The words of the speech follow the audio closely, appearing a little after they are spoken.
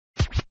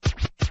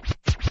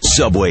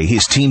Subway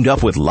has teamed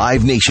up with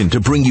Live Nation to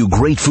bring you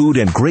great food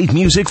and great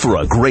music for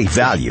a great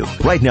value.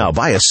 Right now,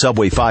 buy a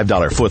Subway $5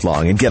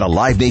 footlong and get a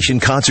Live Nation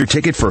concert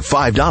ticket for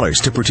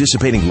 $5 to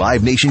participating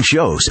Live Nation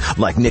shows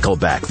like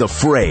Nickelback, The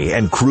Fray,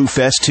 and Crew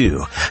Fest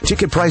 2.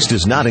 Ticket price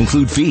does not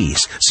include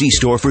fees. See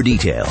store for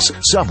details.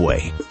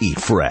 Subway. Eat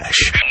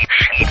fresh.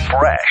 Eat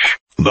fresh.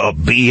 The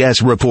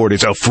BS Report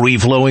is a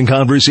free-flowing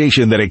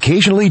conversation that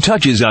occasionally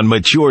touches on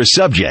mature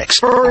subjects.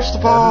 First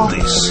of all,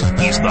 this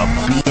is the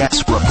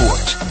BS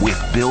Report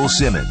with Bill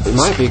Simmons. It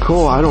might be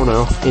cool, I don't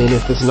know. And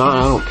if it's not,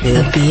 I don't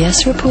care. The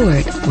BS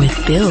Report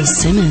with Bill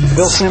Simmons.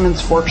 Bill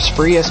Simmons works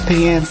for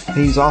ESPN.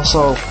 He's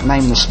also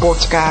named the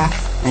sports guy,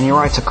 and he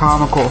writes a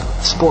comical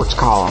sports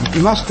column.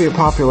 He must be a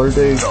popular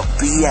dude. The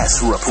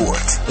BS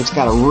Report. It's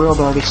got a real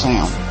dirty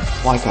sound,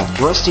 like a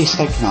rusty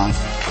steak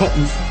knife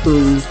cutting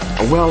through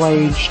a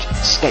well-aged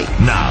steak.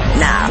 Now.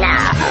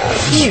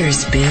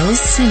 Here's Bill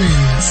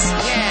Simmons.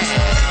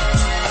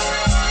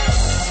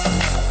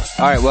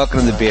 All right,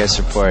 welcome to the BS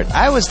Report.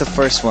 I was the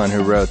first one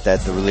who wrote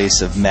that the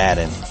release of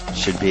Madden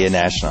should be a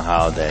national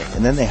holiday,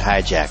 and then they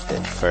hijacked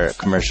it for a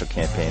commercial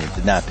campaign and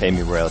did not pay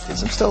me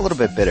royalties. I'm still a little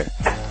bit bitter.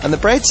 On the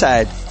bright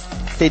side,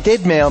 they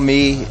did mail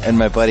me and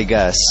my buddy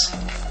Gus,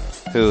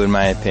 who, in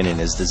my opinion,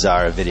 is the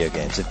czar of video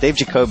games. If Dave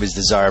Jacoby's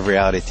the czar of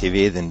reality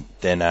TV,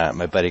 then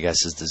my buddy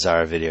Gus is the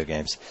czar of video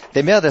games.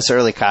 They mailed us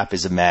early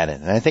copies of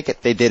Madden, and I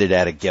think they did it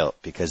out of guilt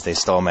because they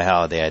stole my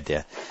holiday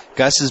idea.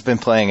 Gus has been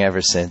playing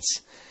ever since.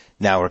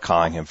 Now we're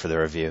calling him for the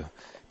review.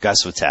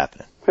 Gus, what's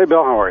happening? Hey,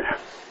 Bill, how are you?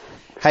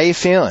 How you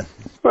feeling?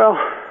 Well,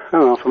 I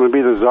don't know if I'm going to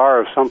be the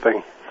czar of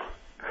something.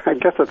 I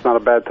guess that's not a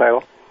bad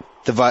title.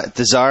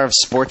 The czar of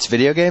sports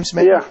video games,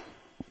 maybe? Yeah.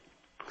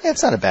 Yeah,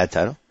 it's not a bad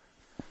title.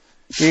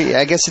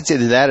 I guess it's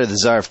either that or the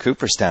czar of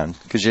Cooperstown,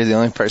 because you're the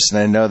only person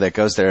I know that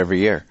goes there every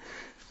year.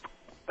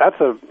 I'd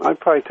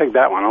probably take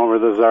that one over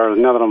the czar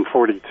now that I'm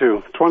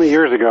 42. 20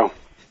 years ago,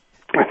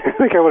 I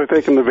think I would have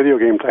taken the video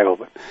game title.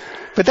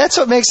 But that's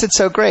what makes it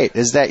so great,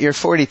 is that you're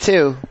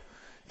 42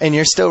 and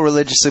you're still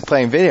religiously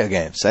playing video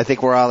games. I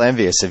think we're all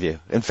envious of you.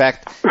 In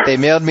fact, they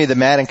mailed me the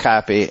Madden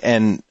copy,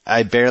 and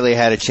I barely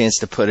had a chance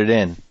to put it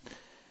in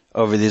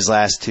over these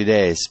last 2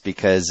 days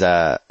because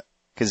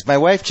my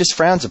wife just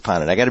frowns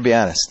upon it. I got to be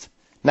honest.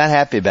 Not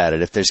happy about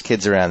it if there's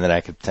kids around that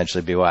I could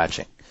potentially be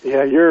watching.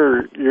 Yeah,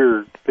 your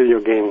video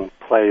game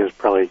play has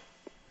probably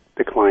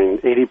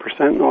declined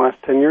 80% in the last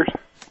 10 years.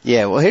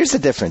 Yeah, well, here's the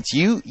difference.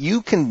 You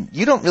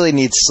don't really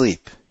need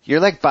sleep. You're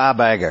like Bob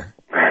Iger.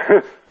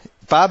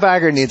 Bob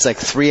Iger needs like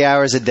 3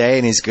 hours a day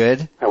and he's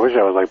good. I wish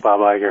I was like Bob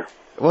Iger.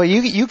 Well,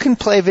 you can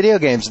play video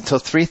games until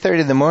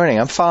 3:30 in the morning.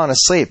 I'm falling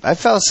asleep. I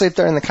fell asleep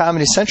during the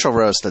Comedy Central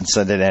roast on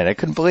Sunday night. I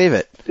couldn't believe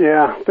it.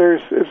 Yeah,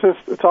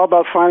 it's all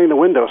about finding the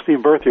window.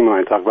 Steve Berthium and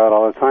I talk about it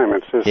all the time.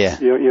 It's just, yeah.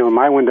 You know,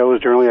 my window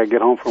is generally I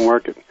get home from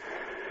work at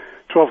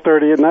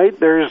 12:30 at night.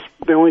 There's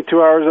the only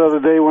 2 hours of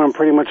the day when I'm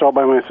pretty much all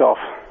by myself.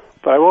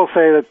 But I will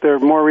say that they're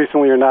more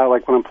recently or not,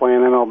 like when I'm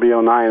playing MLB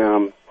 09 and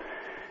I'm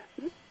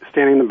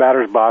standing in the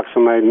batter's box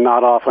and I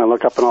nod off and I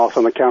look up and all of a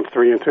sudden the count's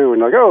 3 and 2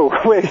 and like, oh,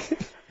 wait.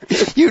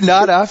 You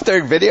nod off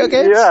during video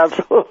games? Yeah,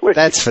 absolutely.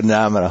 That's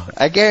phenomenal.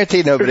 I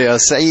guarantee nobody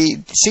else.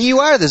 See, you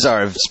are the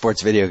czar of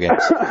sports video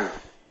games.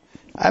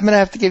 I'm going to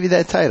have to give you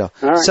that title.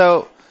 All right.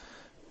 So,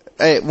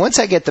 once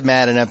I get the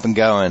Madden up and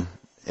going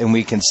and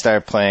we can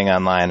start playing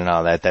online and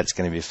all that, that's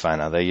going to be fun.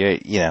 Although,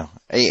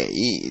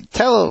 you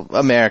tell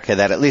America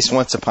that at least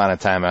once upon a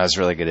time I was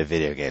really good at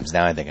video games.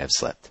 Now I think I've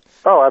slipped.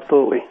 Oh,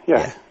 absolutely.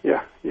 Yeah.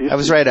 I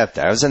was right up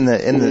there. I was in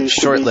the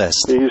short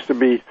list. You used to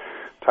be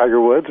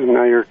Tiger Woods, and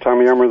now you're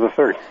Tommy Armour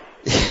III.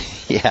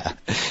 Yeah.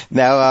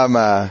 Now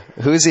I'm,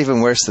 who's even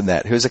worse than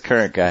that? Who's a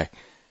current guy?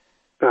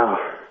 Oh.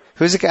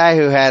 Who's a guy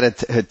who had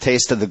a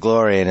taste of the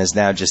glory and is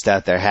now just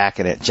out there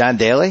hacking it? John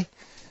Daly?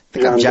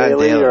 John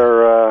Daly.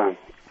 Or,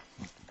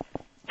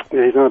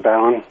 yeah, he's not a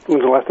bad one.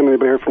 When's the last time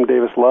anybody heard from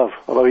Davis Love?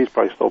 Although he's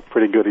probably still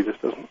pretty good. He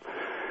just doesn't.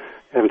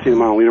 I haven't seen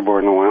him on a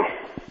leaderboard in a while.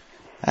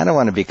 I don't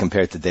want to be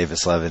compared to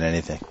Davis Love in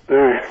anything. All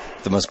right.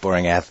 The most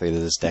boring athlete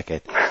of this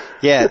decade.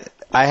 Yeah,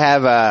 I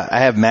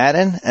have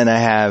Madden and I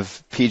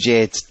have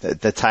PGA,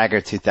 the Tiger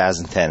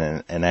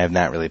 2010, and I have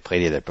not really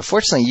played either. But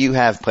fortunately, you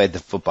have played the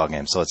football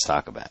game, so let's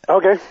talk about it.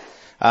 Okay.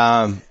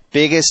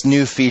 Biggest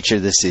new feature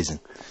this season?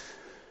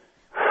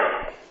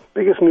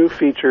 Biggest new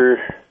feature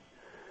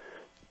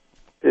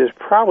is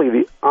probably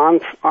the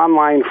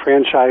online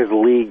franchise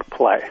league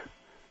play.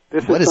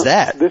 What is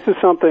that? This is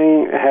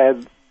something,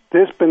 had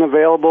this been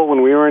available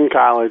when we were in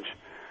college,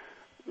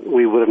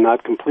 we would have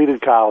not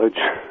completed college,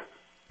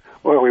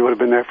 or we would have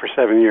been there for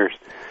 7 years.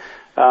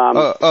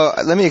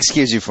 Let me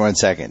excuse you for 1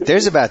 second.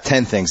 There's about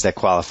 10 things that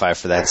qualify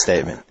for that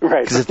statement.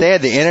 Right. Because if they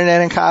had the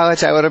internet in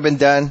college, I would have been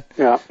done.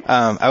 Yeah.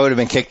 I would have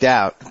been kicked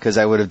out because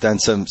I would have done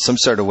some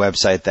sort of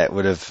website that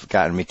would have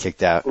gotten me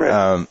kicked out.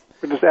 Right.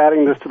 We're just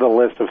adding this to the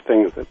list of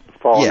things that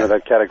fall under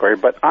that category.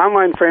 But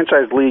online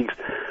franchise leagues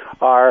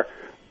are,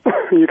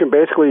 you can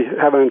basically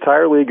have an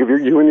entire league of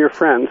you and your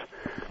friends.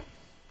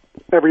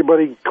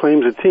 Everybody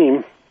claims a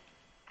team,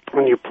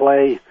 and you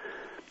play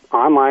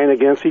online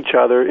against each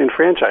other in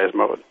franchise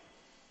mode.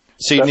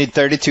 So you need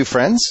 32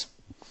 friends?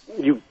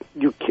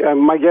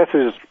 my guess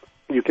is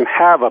you can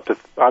have up to,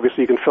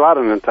 obviously you can fill out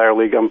an entire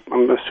league. I'm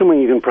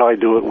assuming you can probably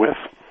do it with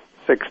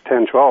 6,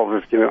 10, 12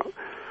 if you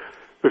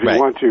Right.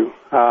 want to,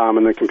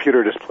 and the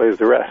computer just plays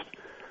the rest.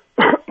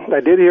 I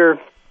did hear,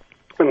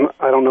 and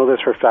I don't know this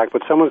for a fact,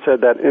 but someone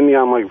said that in the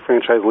online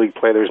franchise league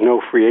play, there's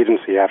no free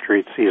agency after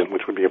each season,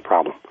 which would be a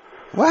problem.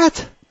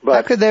 What? But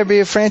how could there be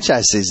a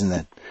franchise season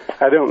then?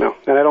 I don't know,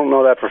 and I don't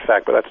know that for a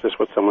fact, but that's just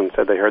what someone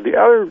said they heard. The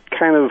other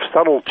kind of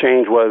subtle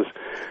change was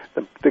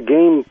the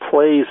game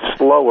plays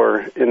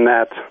slower in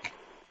that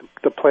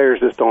the players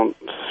just don't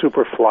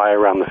super fly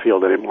around the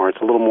field anymore. It's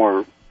a little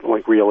more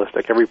like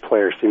realistic. Every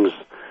player seems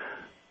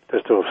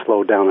just to have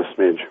slowed down a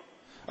smidge.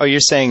 Oh, you're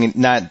saying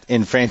not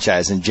in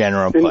franchise, in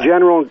general play?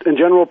 In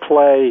general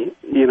play,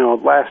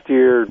 last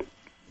year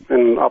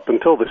and up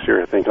until this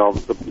year, I think all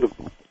the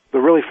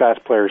really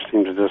fast players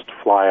seem to just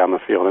fly on the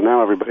field, and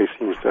now everybody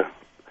seems to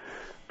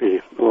be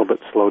a little bit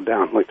slowed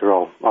down, like they're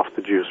all off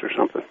the juice or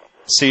something.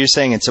 So you're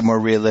saying it's a more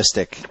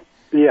realistic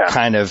Yeah.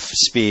 kind of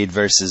speed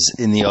versus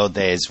in the old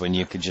days when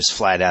you could just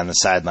fly down the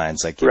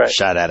sidelines like you were Right.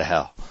 shot out of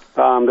hell.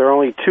 There are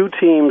only two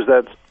teams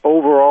that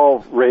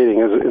overall rating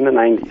is in the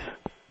 90s.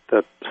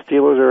 The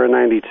Steelers are a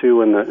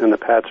 92 and the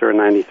Pats are a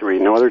 93.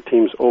 No other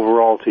team's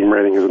overall team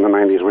rating is in the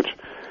 90s, which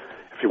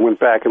if you went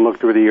back and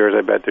looked through the years,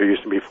 I bet there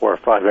used to be 4 or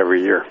 5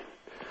 every year.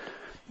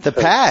 The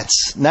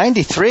Pats,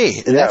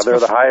 93. Yeah, they're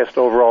the highest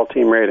overall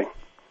team rating.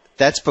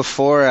 That's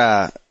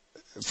before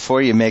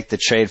you make the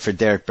trade for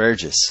Derek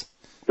Burgess.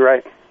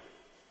 Right.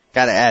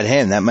 Got to add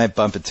him. That might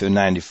bump it to a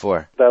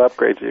 94. That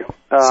upgrades you.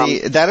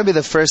 See, that'll be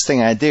the first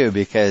thing I do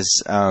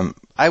because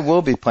I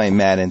will be playing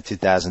Madden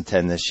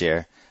 2010 this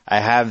year. I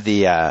have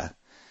the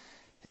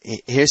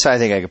here's how I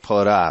think I could pull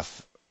it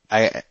off.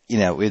 We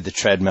have the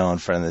treadmill in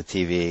front of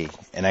the TV,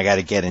 and I got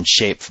to get in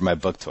shape for my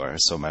book tour.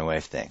 So my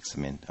wife thinks. I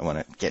mean, I want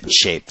to get in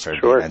shape for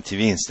being on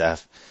TV and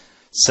stuff.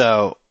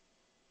 So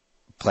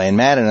playing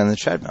Madden on the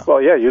treadmill.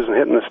 Well, yeah,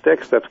 hitting the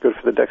sticks. That's good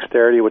for the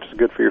dexterity, which is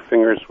good for your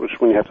fingers, which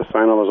when you have to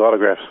sign all those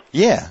autographs.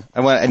 Yeah,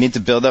 I need to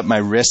build up my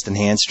wrist and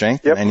hand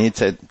strength. Yep. And I need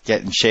to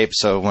get in shape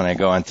so when I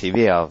go on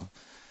TV, I'll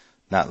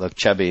not look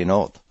chubby and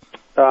old.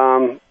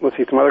 Let's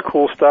see some other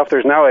cool stuff.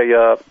 There's now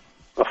a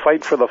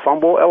fight for the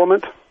fumble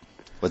element.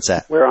 What's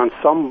that? Where on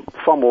some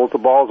fumbles, the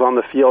ball's on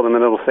the field, and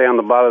then it'll say on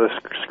the bottom of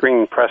the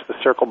screen, press the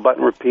circle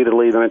button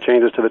repeatedly, then it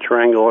changes to the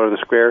triangle or the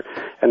square,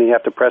 and you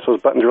have to press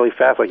those buttons really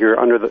fast, like you're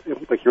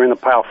in the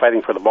pile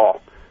fighting for the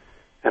ball.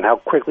 And how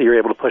quickly you're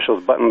able to push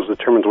those buttons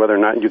determines whether or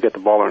not you get the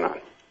ball or not.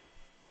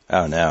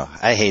 Oh, no.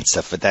 I hate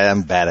stuff with that.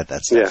 I'm bad at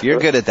that stuff. Yeah, You're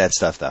good at that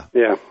stuff, though.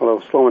 Yeah, well, I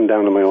was slowing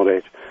down to my old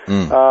age.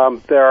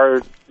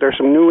 There's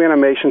some new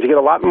animations. You get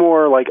a lot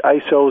more like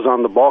ISOs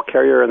on the ball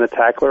carrier and the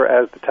tackler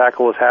as the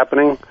tackle is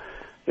happening.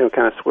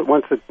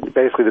 Once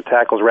basically the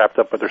tackle's wrapped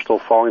up, but they're still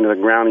falling to the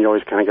ground, you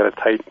always kind of get a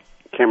tight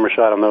camera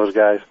shot on those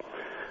guys.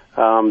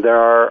 There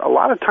are a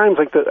lot of times,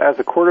 as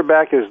the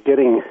quarterback is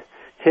getting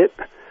hit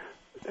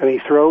and he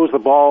throws the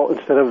ball,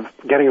 instead of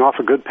getting off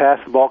a good pass,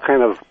 the ball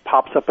kind of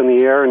pops up in the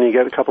air, and you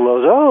get a couple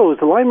of those, is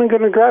the lineman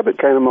going to grab it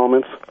kind of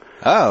moments.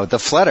 Oh, the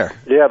flutter.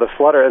 Yeah, the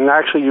flutter. And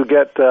actually you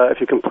get, if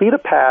you complete a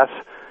pass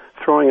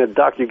throwing a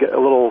duck, you get a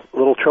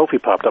little trophy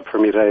popped up for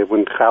me today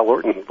when Kyle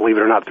Orton, believe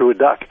it or not, threw a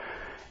duck.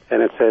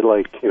 And it said,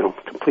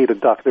 complete a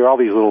duck. There are all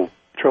these little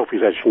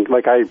trophies that you can,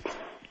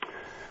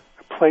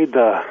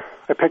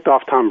 I picked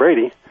off Tom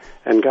Brady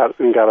and got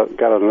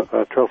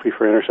a trophy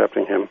for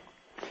intercepting him.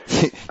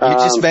 You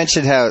just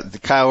mentioned how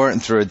Kyle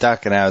Orton threw a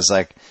duck, and I was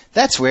like,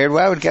 that's weird.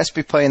 Why would Gus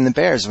be playing the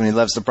Bears when he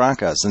loves the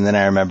Broncos? And then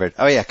I remembered,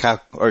 oh, yeah, Kyle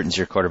Orton's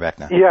your quarterback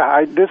now.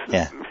 Yeah, this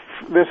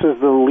is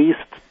the least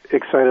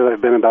excited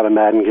I've been about a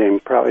Madden game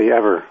probably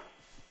ever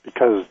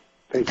because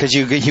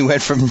you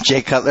went from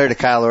Jay Cutler to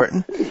Kyle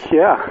Orton?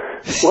 Yeah.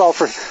 Well,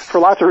 for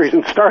lots of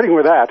reasons, starting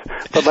with that.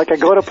 But I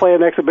go to play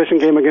an exhibition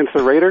game against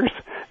the Raiders.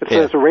 It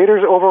says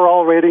Raiders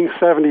overall rating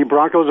 70,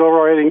 Broncos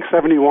overall rating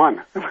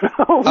 71.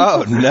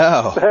 Oh,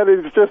 no. That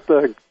is just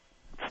a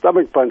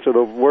stomach punch of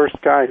the worst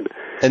kind.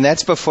 And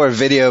that's before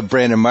video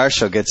Brandon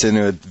Marshall gets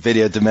into a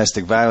video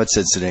domestic violence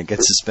incident,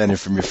 gets suspended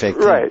from your fake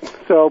team. Right.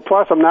 So,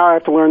 plus, I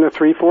have to learn the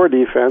 3-4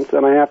 defense,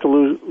 and I have to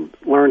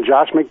learn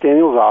Josh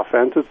McDaniels'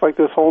 offense. It's like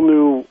this whole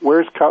new,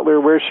 where's Cutler,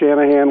 where's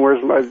Shanahan,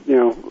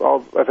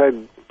 I've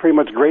had pretty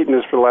much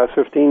greatness for the last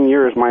 15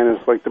 years,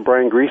 minus, the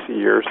Brian Greasy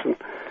years.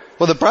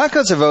 Well, the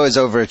Broncos have always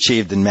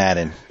overachieved in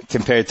Madden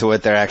compared to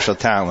what their actual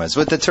talent was,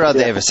 with the Terrell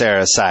Davis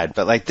era aside.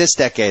 But, this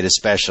decade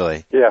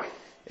especially. Yeah.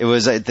 It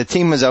was the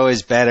team was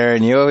always better,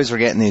 and you always were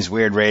getting these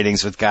weird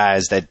ratings with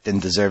guys that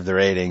didn't deserve the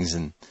ratings,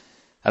 and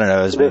I don't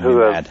know, it was making me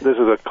mad. This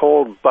is a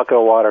cold bucket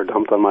of water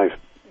dumped on my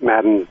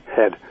Madden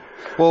head.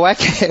 Well, let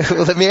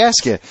me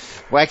ask you,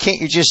 why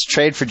can't you just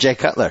trade for Jay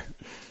Cutler?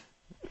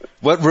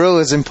 What rule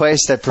is in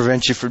place that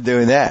prevents you from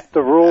doing that?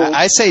 The rule.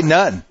 I say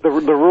none. The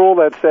rule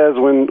that says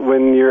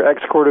when your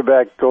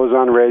ex-quarterback goes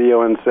on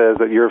radio and says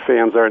that your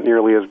fans aren't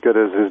nearly as good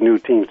as his new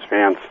team's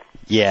fans.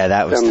 Yeah,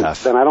 that was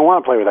tough. Then I don't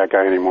want to play with that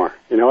guy anymore.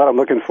 You know what? I'm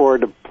looking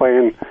forward to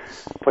playing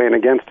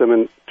against him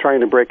and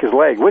trying to break his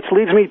leg, which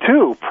leads me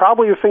to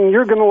probably the thing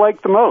you're going to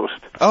like the most.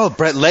 Oh,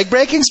 Brett, leg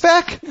breaking's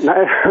back?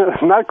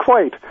 Not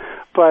quite,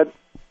 but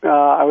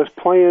I was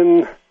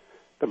playing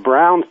the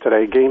Browns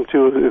today. Game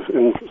 2 is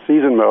in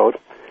season mode.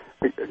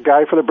 A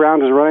guy for the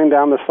Browns is running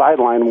down the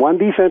sideline. One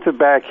defensive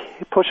back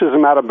pushes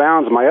him out of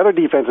bounds. My other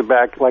defensive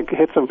back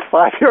hits him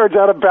 5 yards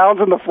out of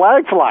bounds, and the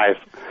flag flies.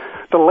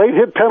 The late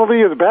hit penalty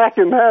is back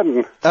in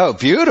Madden. Oh,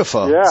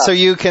 beautiful. Yeah. So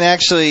you can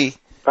actually...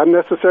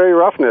 Unnecessary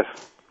roughness.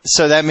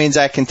 So that means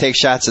I can take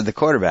shots at the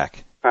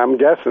quarterback. I'm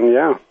guessing,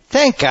 yeah.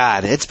 Thank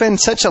God. It's been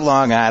such a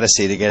long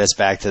odyssey to get us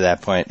back to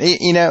that point.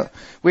 You know,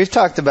 we've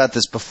talked about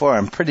this before,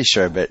 I'm pretty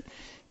sure, but,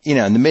 you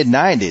know, in the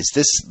mid-'90s,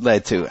 this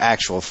led to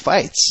actual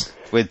fights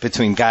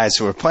between guys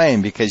who were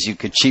playing because you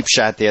could cheap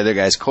shot the other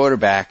guy's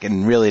quarterback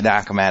and really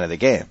knock him out of the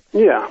game.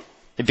 Yeah.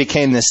 It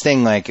became this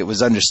thing like it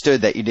was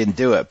understood that you didn't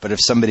do it, but if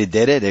somebody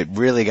did it, it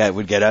really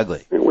would get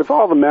ugly. With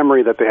all the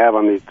memory that they have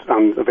on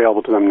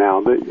available to them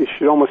now, you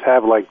should almost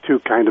have like two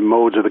kind of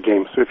modes of the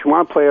game. So if you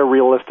want to play a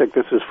realistic,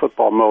 this is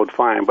football mode,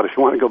 fine. But if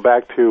you want to go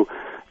back to,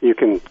 you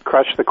can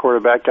crush the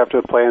quarterback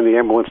after the play and the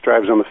ambulance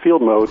drives on the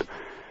field mode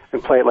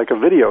and play it like a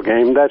video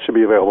game, that should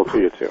be available to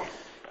you too.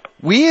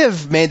 We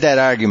have made that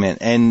argument,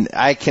 and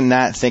I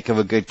cannot think of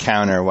a good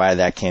counter why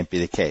that can't be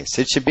the case.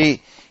 It should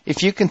be,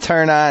 if you can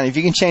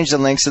change the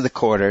lengths of the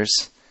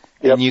quarters,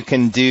 and you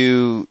can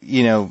do,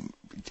 you know,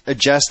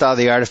 adjust all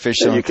the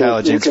artificial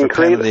intelligence for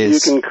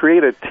penalties. You can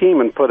create a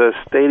team and put a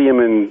stadium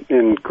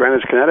in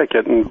Greenwich,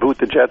 Connecticut, and boot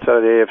the Jets out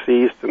of the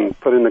AFC East and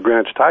put in the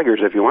Greenwich Tigers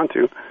if you want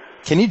to.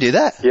 Can you do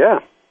that? Yeah.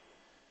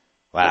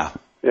 Wow.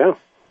 Yeah.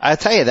 I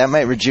tell you, that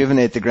might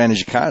rejuvenate the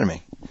Greenwich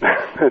economy.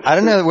 I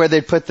don't know where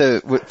they'd put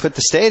the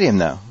stadium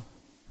though.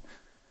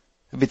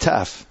 It'd be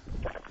tough.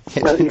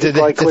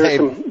 Clear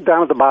some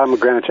down at the bottom of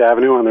Greenwich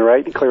Avenue on the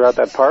right. You clear out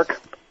that park.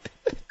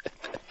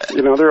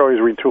 You know, they're always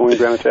retooling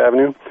Greenwich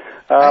Avenue.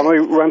 Let me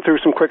run through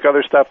some quick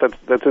other stuff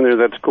that's in there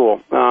that's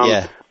cool.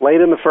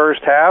 Late in the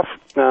first half,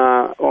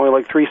 only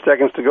like 3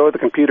 seconds to go, the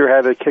computer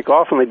had to kick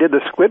off, and they did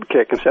the squib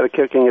kick instead of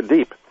kicking it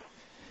deep.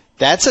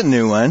 That's a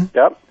new one.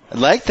 Yep. I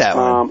like that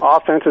one.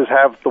 Offenses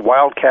have the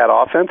Wildcat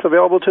offense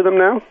available to them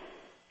now.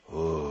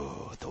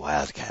 Ooh, the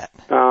Wildcat.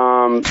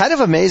 Kind of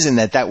amazing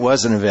that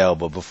wasn't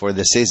available before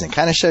this season.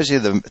 Kind of shows you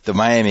the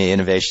Miami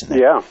innovation there.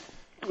 Yeah.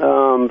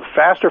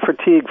 Faster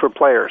fatigue for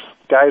players.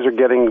 Guys are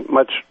getting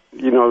much,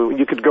 you know,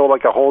 you could go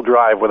like a whole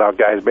drive without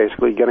guys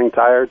basically getting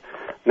tired.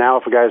 Now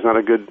if a guy's not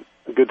a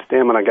good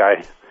stamina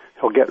guy,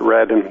 he'll get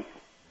red and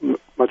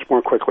much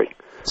more quickly.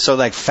 So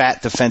like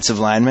fat defensive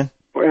linemen?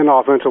 And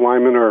offensive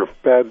linemen or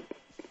bad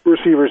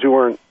receivers who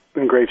aren't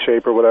in great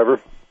shape or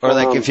whatever. Or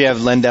like if you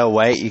have Lendell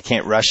White, you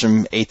can't rush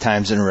him 8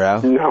 times in a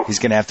row. No. He's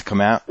going to have to come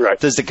out. Right.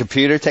 Does the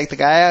computer take the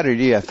guy out, or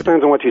do you have to?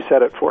 Depends on what you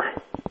set it for.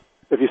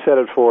 If you set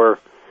it for,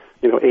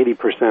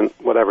 80%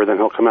 whatever, then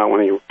he'll come out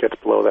when he gets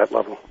below that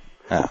level.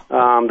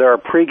 Oh. There are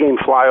pregame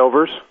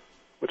flyovers,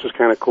 which is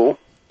kind of cool.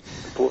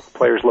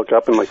 Players look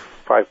up and like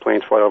 5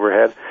 planes fly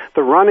overhead.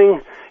 The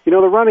running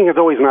has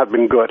always not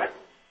been good.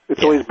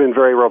 It's always been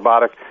very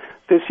robotic.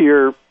 This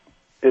year,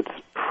 it's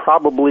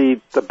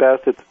probably the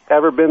best it's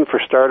ever been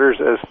for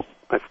starters. As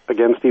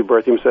again, Steve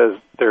Berthium says,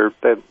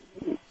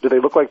 do they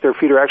look like their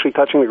feet are actually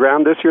touching the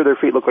ground? This year, their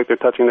feet look like they're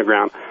touching the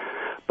ground.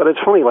 But it's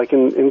funny, like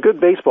in good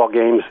baseball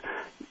games,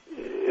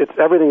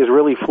 everything is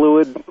really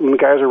fluid. When the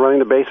guys are running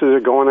the bases, they're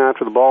going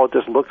after the ball. It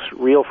just looks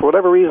real. For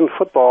whatever reason,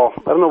 football,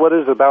 I don't know what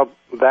it is about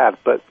that,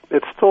 but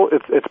it's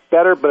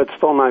better, but it's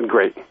still not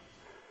great.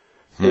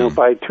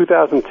 By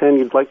 2010,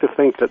 you'd like to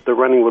think that the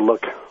running would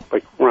look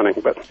like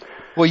running, but.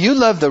 Well, you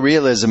love the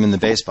realism in the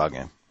baseball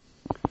game.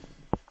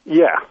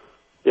 Yeah.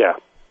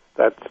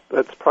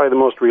 That's probably the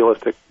most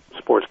realistic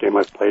sports game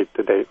I've played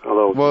to date.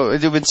 Although,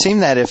 it would seem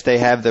that if they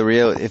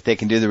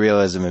can do the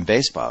realism in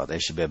baseball, they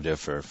should be able to do it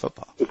for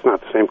football. It's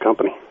not the same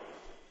company.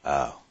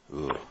 Oh.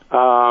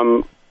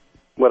 Ooh.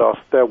 What else?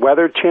 The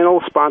Weather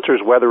Channel sponsors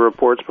weather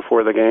reports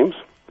before the games,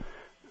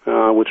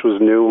 which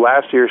was new.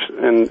 Last year's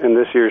and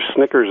this year's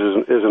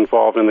Snickers is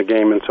involved in the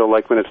game, and so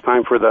like when it's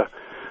time for the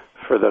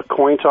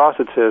coin toss,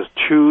 it says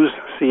choose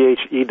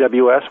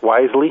CHEWS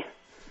wisely.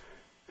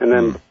 And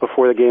then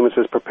before the game, it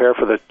says prepare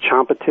for the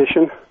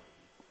competition.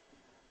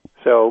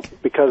 So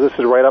because this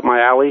is right up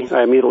my alley,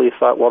 I immediately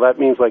thought, well, that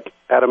means like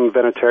Adam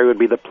Vinatieri would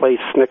be the play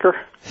Snicker.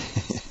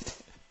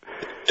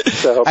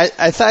 So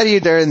I thought of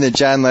you during the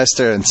John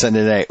Lester on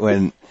Sunday night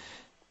when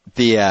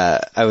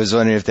I was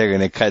wondering if they're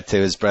going to cut to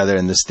his brother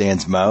in the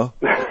stands, Mo.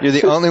 You're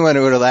the only one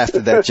who would have laughed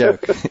at that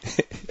joke.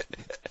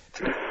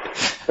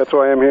 That's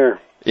why I'm here.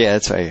 Yeah,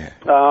 that's why you're here.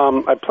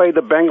 I played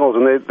the Bengals,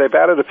 and they've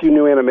added a few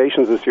new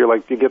animations this year.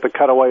 Like you get the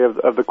cutaway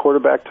of the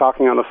quarterback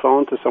talking on the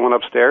phone to someone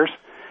upstairs,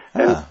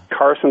 and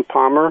Carson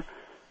Palmer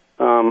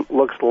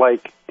looks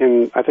like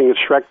I think it's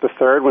Shrek the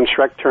Third when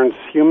Shrek turns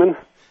human.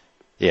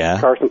 Yeah.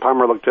 Carson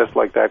Palmer looked just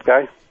like that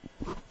guy.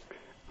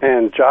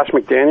 And Josh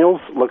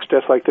McDaniels looks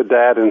just like the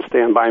dad in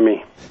Stand By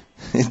Me.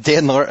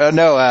 Dan Lord? Oh,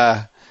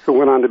 no. Who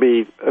went on to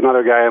be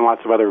another guy in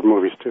lots of other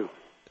movies, too.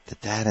 The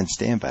dad in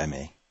Stand By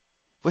Me.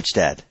 Which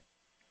dad?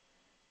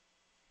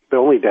 The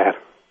only dad.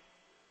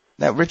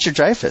 No, Richard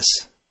Dreyfuss.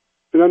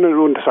 No,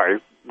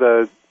 sorry.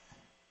 The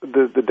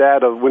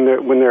dad of when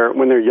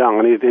they're young,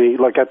 and he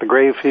like at the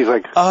grave, he's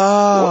like,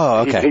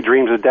 oh, okay. He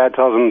dreams his dad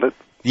tells him that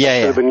could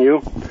have been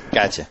you.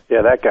 Gotcha.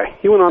 Yeah, that guy.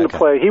 He went on to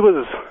play.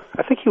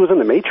 I think he was in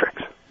The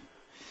Matrix.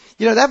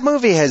 You know, that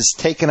movie has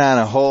taken on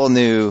a whole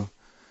new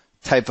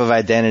type of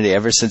identity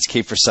ever since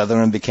Kiefer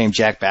Sutherland became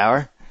Jack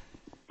Bauer.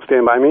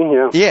 Stand By Me,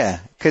 yeah. Yeah,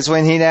 because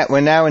when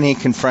he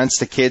confronts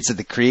the kids at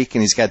the creek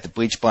and he's got the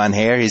bleach blonde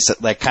hair, he's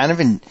like kind of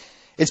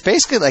it's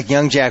basically like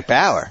young Jack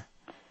Bauer.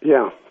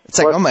 Yeah. It's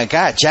like, oh my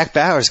God, Jack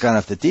Bauer's gone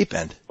off the deep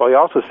end. Well, he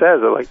also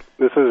says that like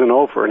this isn't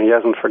over, and he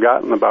hasn't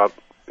forgotten about.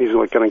 He's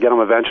like going to get him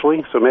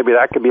eventually. So maybe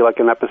that could be like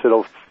an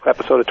episode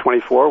of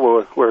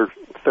 24, where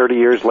 30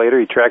 years later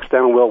he tracks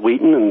down Will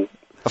Wheaton and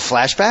a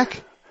flashback.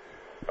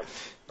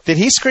 Did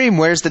he scream,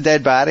 "Where's the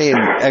dead body?" and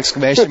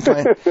exclamation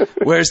point?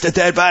 Where's the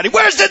dead body?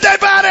 Where's the dead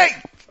body?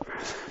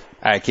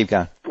 All right, keep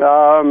going.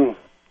 And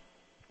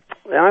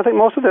I think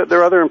most of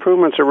their other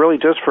improvements are really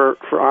just for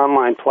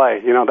online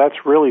play. You know,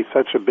 that's really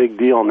such a big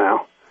deal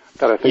now.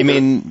 That I think you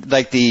mean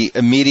like the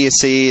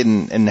immediacy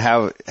and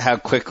how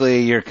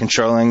quickly you're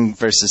controlling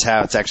versus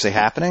how it's actually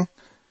happening?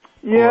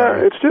 Yeah,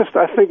 it's just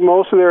I think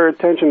most of their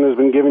attention has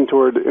been given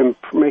toward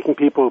making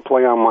people who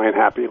play online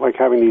happy, like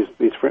having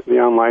the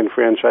online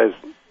franchise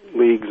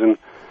leagues and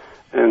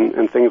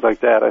things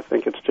like that. I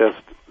think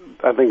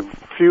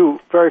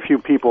very few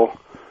people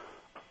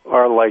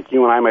are like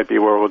you and I might be,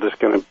 where we're just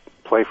going to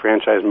play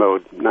franchise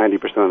mode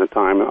 90% of the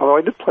time. Although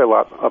I did play a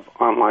lot of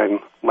online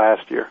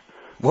last year.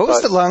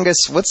 What's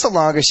the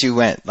longest you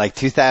went? Like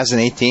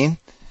 2018?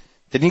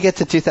 Didn't you get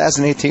to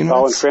 2018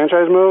 once? Oh, in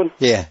franchise mode?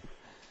 Yeah.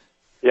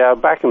 Yeah,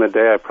 back in the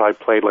day I probably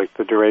played like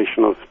the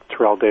duration of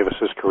Terrell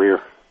Davis's career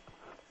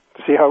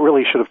to see how it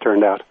really should have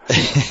turned out.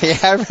 Yeah,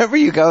 I remember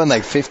you going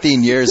like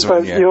 15 years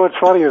one year. You know what's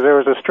funny is there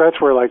was a stretch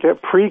where like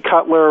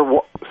pre-Cutler,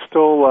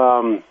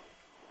 still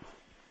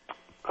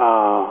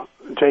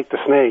Jake the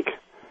Snake,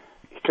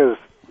 because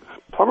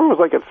Plummer was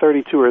like at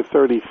 32 or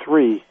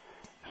 33.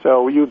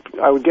 So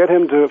I would get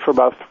him for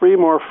about 4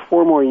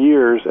 more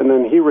years, and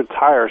then he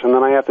retires, and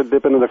then I have to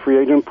dip into the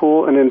free agent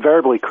pool, and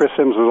invariably Chris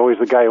Simmons was always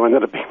the guy who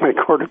ended up being my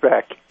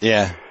quarterback.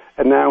 Yeah.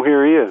 And now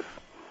here he is.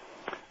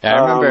 Yeah,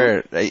 I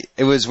remember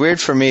it was weird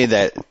for me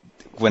that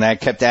when I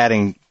kept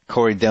adding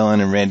Corey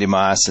Dillon and Randy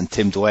Moss and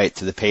Tim Dwight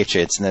to the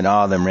Patriots, and then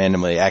all of them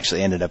randomly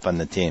actually ended up on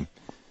the team.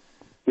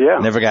 Yeah.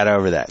 Never got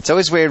over that. It's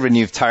always weird when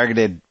you've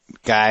targeted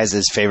guys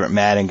as favorite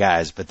Madden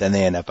guys, but then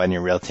they end up on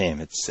your real team.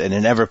 And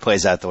it never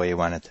plays out the way you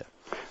want it to.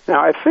 Now,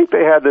 I think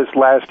they had this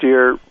last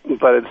year,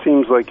 but it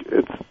seems like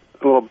it's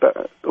a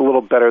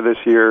little better this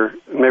year.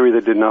 Maybe they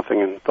did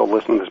nothing, and they'll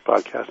listen to this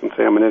podcast and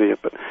say I'm an idiot.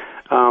 But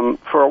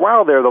for a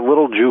while there, the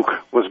little juke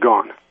was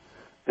gone.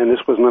 And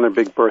this was another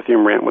big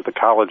Berthium rant with the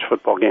college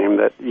football game,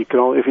 that you can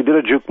only, if you did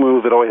a juke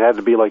move, it always had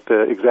to be like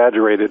the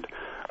exaggerated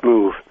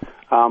move.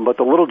 But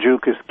the little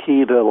juke is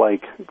key to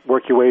like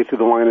work your way through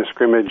the line of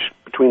scrimmage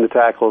between the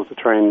tackles to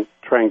try and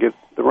get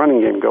the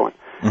running game going.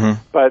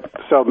 Mm-hmm. But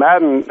so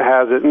Madden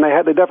has it, and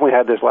they definitely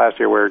had this last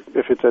year, where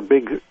if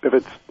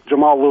it's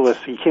Jamal Lewis,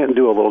 he can't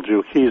do a little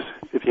juke.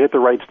 If you hit the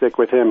right stick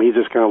with him, he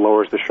just kind of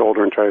lowers the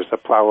shoulder and tries to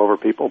plow over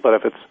people. But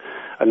if it's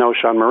a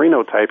No-Sean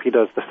Marino type, he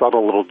does the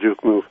subtle little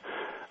juke move,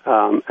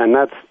 and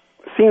that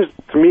seems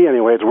to me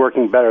anyway, it's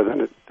working better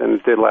than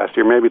it did last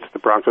year. Maybe it's the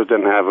Broncos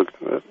didn't have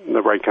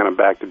the right kind of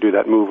back to do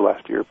that move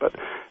last year, but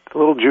the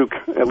little juke,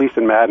 at least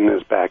in Madden,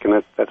 is back,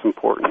 and that's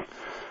important.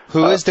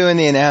 Who is doing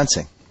the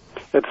announcing?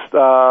 It's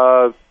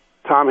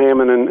Tom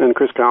Hammond and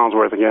Chris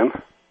Collinsworth again.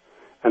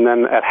 And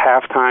then at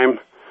halftime,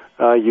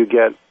 you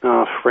get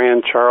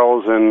Fran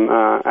Charles and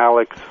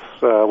Alex,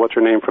 what's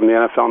her name, from the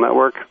NFL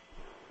Network.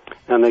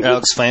 And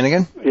Alex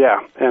Flanagan?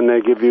 Yeah, and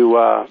they give you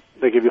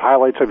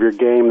highlights of your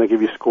game. They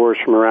give you scores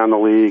from around the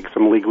league,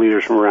 some league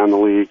leaders from around the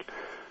league.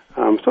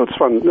 So it's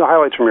fun. The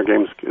highlights from your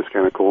game is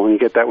kind of cool, and you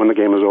get that when the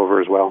game is over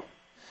as well.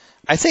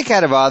 I think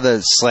out of all the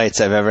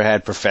slates I've ever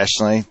had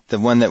professionally, the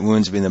one that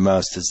wounds me the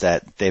most is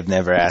that they've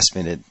never asked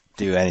me to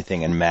do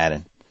anything in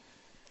Madden.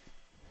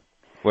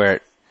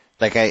 Where,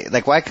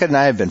 why couldn't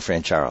I have been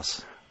Fran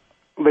Charles?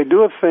 They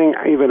do a thing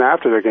even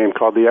after their game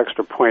called the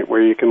Extra Point,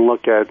 where you can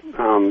look at,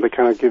 they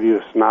kind of give you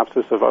a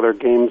synopsis of other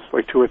games,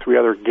 like 2 or 3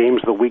 other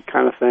games of the week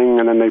kind of thing,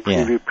 and then they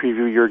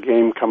preview your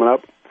game coming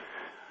up.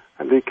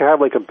 And they can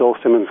have like a Bill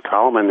Simmons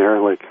column in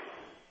there, like.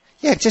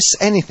 Yeah, just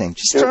anything.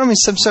 Just throw me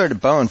some sort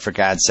of bone, for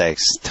God's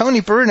sakes.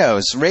 Tony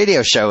Bruno's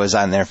radio show was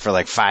on there for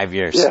like 5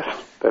 years. Yes,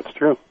 that's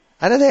true.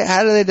 How do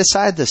they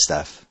decide this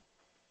stuff?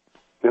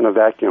 In a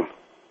vacuum.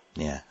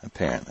 Yeah,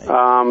 apparently.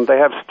 They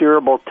have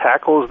steerable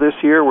tackles this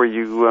year, where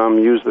you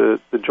use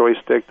the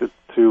joystick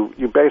to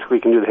you basically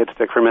can do the hit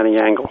stick from any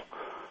angle,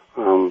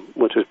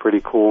 which is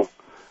pretty cool.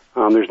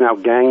 There's now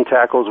gang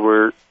tackles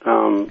where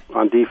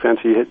on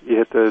defense you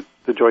hit the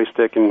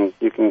joystick and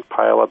you can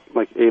pile up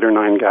like 8 or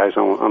 9 guys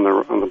on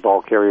the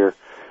ball carrier.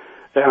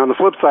 And on the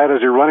flip side,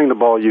 as you're running the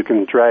ball, you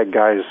can drag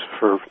guys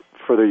for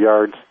the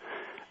yards.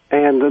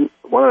 And then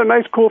one of the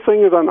nice cool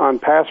things on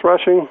pass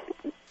rushing,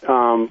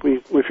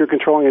 if you're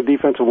controlling a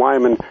defensive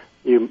lineman,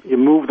 you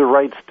move the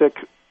right stick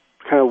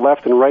kind of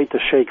left and right to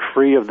shake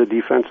free of the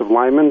defensive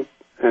lineman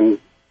and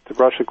to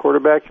rush the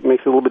quarterback. It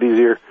makes it a little bit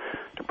easier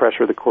to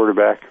pressure the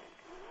quarterback.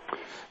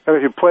 And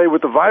if you play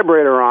with the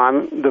vibrator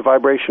on, the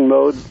vibration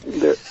mode,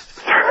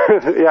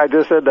 yeah, I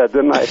just said that,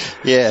 didn't I?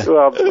 Yeah.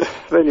 Well,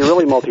 then you're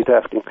really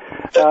multitasking.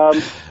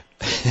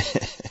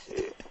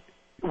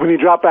 When you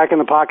drop back in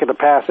the pocket to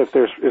pass, if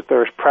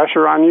there's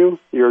pressure on you,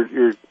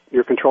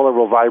 your controller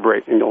will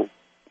vibrate, and you'll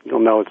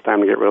know it's time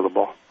to get rid of the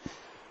ball.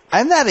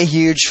 I'm not a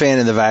huge fan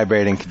of the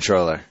vibrating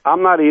controller.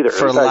 I'm not either.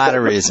 For a lot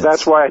of reasons.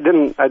 That's why I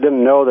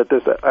didn't know that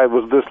this. I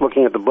was just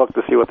looking at the book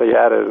to see what they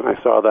added, and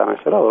I saw that, and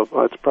I said, "Oh,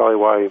 well, that's probably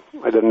why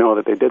I didn't know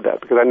that they did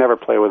that," because I never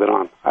play with it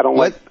on. I don't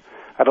like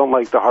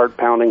the heart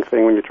pounding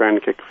thing when you're trying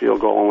to kick a field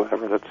goal and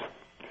whatever. That's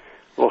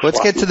a little Let's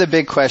sloppy. get to the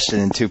big question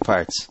in two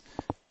parts.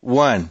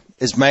 One,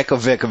 is Michael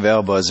Vick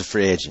available as a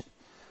free agent?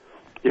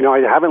 You know, I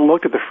haven't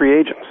looked at the free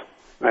agents.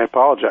 I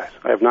apologize.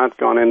 I have not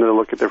gone in to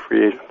look at their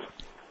free agents.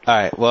 All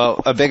right,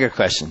 well, a bigger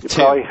question. You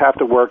probably have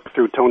to work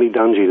through Tony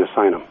Dungy to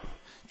sign him.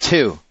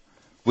 2,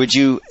 would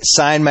you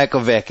sign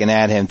Michael Vick and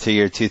add him to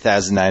your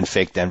 2009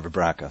 fake Denver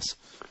Broncos?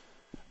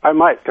 I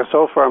might, because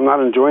so far I'm not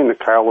enjoying the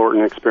Kyle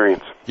Orton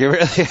experience. You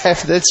really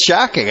have? That's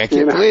shocking. I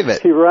can't believe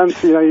it. He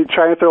runs, you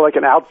try to throw like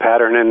an out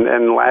pattern,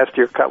 and last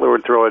year Cutler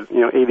would throw it,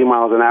 80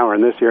 miles an hour,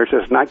 and this year it's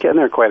just not getting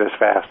there quite as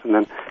fast. And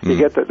then you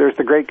get there's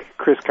the great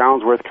Chris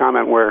Collinsworth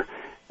comment where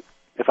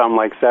if I'm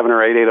like 7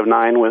 or 8 of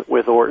 9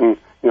 with Orton,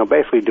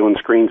 basically doing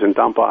screens and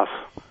dump-offs,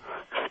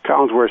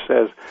 Collinsworth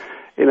says,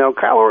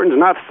 Kyle Orton's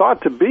not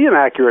thought to be an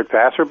accurate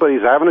passer, but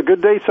he's having a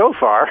good day so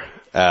far.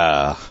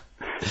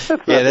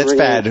 That's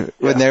bad.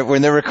 Yeah.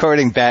 When they're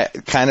recording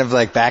kind of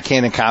like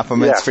backhanded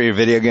compliments for your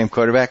video game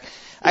quarterback.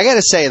 I got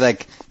to say,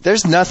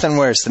 there's nothing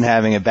worse than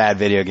having a bad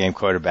video game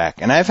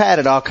quarterback. And I've had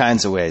it all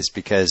kinds of ways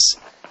because,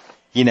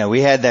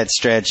 we had that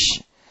stretch.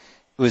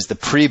 It was the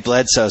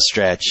pre-Bledsoe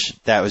stretch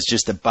that was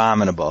just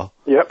abominable.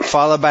 Yep.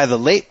 Followed by the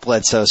late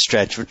Bledsoe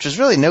stretch, which was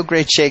really no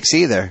great shakes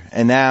either.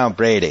 And now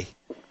Brady.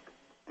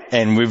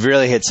 And we've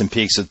really hit some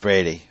peaks with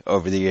Brady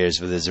over the years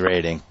with his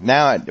rating.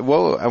 Now, I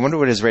wonder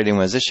what his rating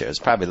was this year. It was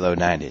probably low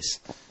 90s.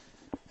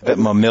 But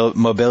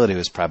mobility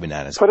was probably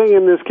not as good. Putting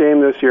in this game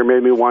this year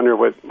made me wonder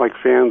what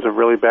fans of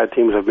really bad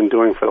teams have been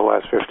doing for the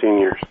last 15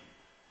 years.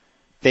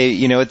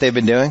 You know what they've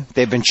been doing?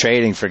 They've been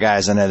trading for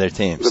guys on other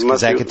teams.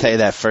 Because I could tell you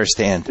that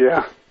firsthand.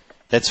 Yeah.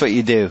 That's what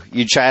you do.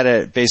 You try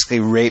to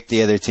basically rape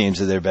the other teams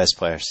of their best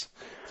players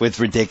with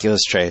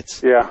ridiculous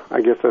trades. Yeah,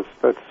 I guess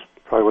that's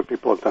probably what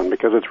people have done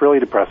because it's really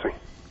depressing.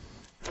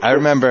 I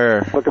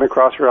remember looking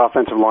across your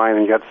offensive line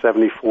and you got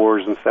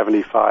 74s and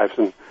 75s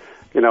and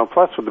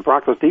plus with the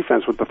Broncos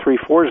defense with the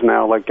 3-4s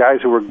now, like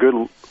guys who were good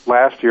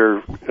last year,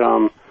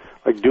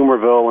 like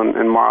Doomerville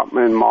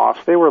and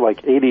Moss, they were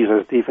like 80s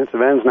as defensive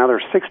ends. Now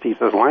they're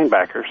 60s as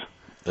linebackers.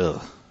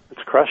 Ugh.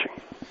 It's crushing.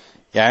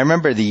 Yeah, I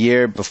remember the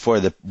year before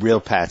the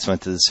real Pats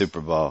went to the Super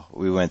Bowl.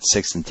 We went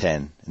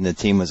 6-10, and the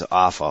team was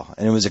awful.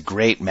 And it was a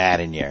great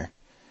Madden year.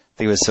 I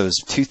think it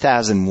was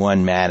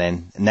 2001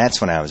 Madden, and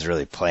that's when I was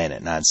really playing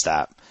it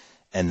nonstop.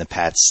 And the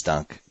Pats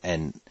stunk,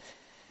 and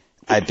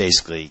I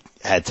basically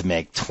had to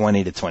make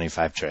 20 to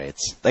 25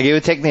 trades. It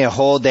would take me a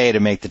whole day to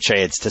make the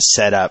trades to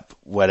set up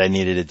what I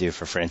needed to do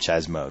for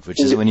franchise mode, which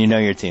is when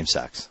your team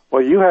sucks.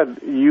 Well, you had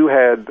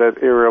that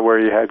era where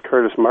you had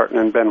Curtis Martin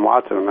and Ben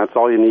Watson, and that's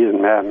all you need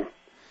in Madden.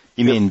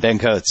 You mean Ben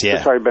Coates,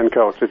 yeah. Sorry, Ben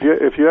Coates. If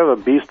you have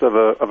a beast of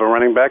a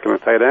running back and a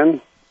tight end,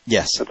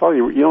 yes, that's all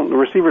you don't. The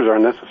receivers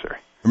aren't necessary.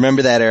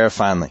 Remember that era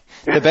fondly.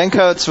 The Ben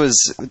Coates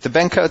was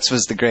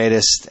the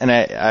greatest, and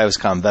I always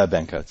call him the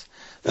Ben Coates.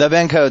 The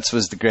Ben Coates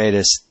was the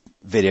greatest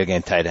video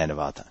game tight end of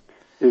all time.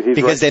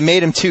 Because they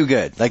made him too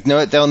good.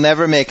 They'll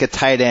never make a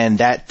tight end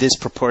that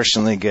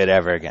disproportionately good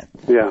ever again.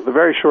 Yeah, the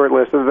very short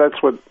list.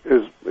 That's what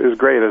is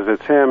great. Is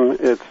it's him,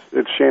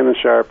 it's Shannon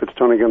Sharp, it's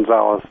Tony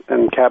Gonzalez,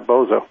 and Cap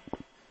Bozo.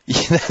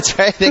 Yeah, that's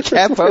right, the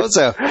Cap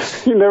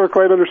Bozo. You never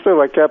quite understood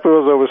why Cap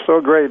Bozo was so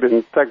great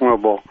in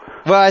Tecmo Bowl.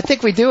 Well, I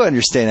think we do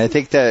understand. I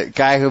think the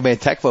guy who made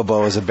Tecmo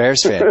Bowl was a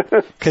Bears fan.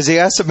 Because he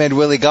also made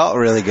Willie Gault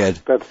really good.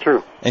 That's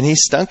true. And he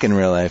stunk in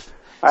real life.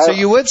 So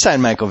you would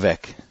sign Michael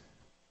Vick?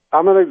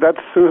 That's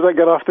as soon as I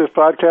get off this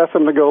podcast,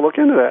 I'm going to go look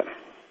into that.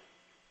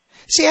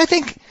 See,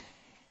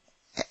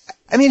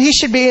 he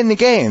should be in the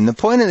game. The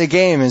point of the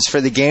game is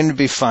for the game to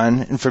be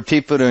fun and for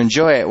people to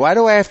enjoy it. Why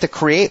do I have to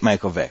create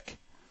Michael Vick?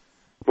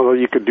 Well,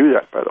 you could do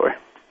that, by the way,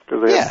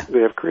 because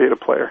they have created a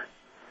player.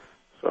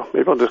 So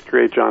maybe I'll just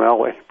create John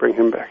Elway, bring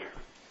him back.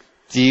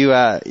 Do you?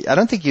 I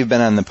don't think you've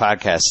been on the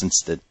podcast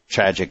since the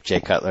tragic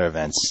Jay Cutler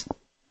events.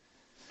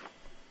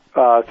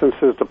 Since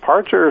his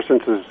departure or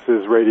since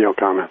his radio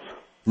comments?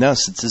 No,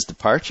 since his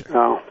departure.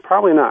 No,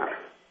 probably not.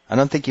 I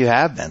don't think you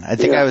have been. I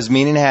think I was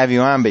meaning to have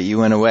you on, but you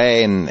went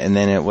away, and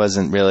then it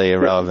wasn't really a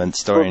relevant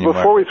story anymore.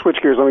 Before we switch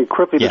gears, let me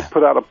quickly just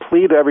put out a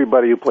plea to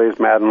everybody who plays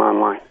Madden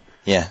online.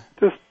 Yeah.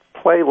 Just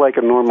play like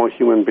a normal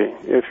human being.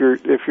 If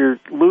you're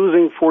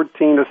losing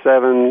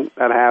 14-7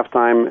 at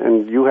halftime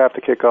and you have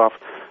to kick off,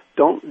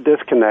 don't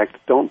disconnect,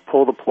 don't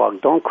pull the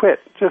plug, don't quit.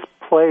 Just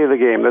play the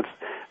game.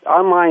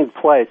 Online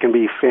play can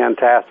be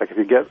fantastic if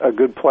you get a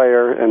good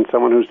player and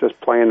someone who's just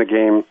playing the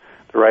game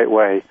the right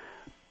way.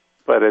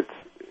 But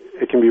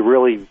it can be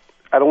really.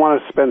 I don't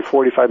want to spend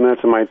 45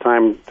 minutes of my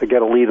time to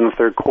get a lead in the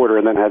third quarter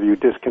and then have you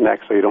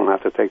disconnect so you don't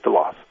have to take the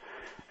loss.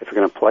 If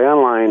you're going to play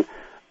online,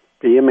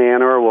 be a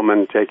man or a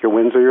woman, take your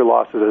wins or your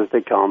losses as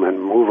they come,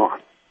 and move on.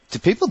 Do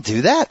people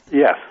do that?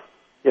 Yes,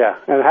 yeah,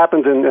 and it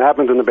happens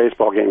in the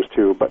baseball games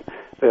too. But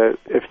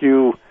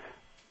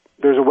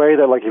there's a way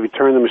that, like, if you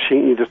turn the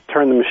machine, you just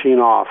turn the machine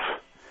off.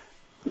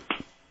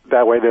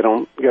 That way, they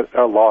don't get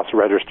a loss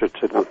registered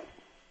to them.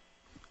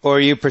 Or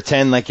you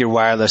pretend like your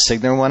wireless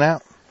signal went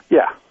out.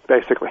 Yeah,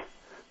 basically.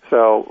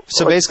 So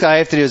basically, all you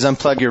have to do is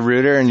unplug your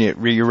router and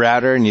your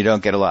router, and you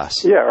don't get a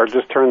loss. Yeah, or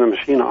just turn the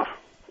machine off,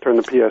 turn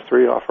the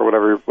PS3 off, or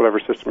whatever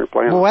system you're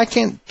playing. Well, why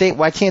can't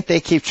they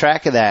keep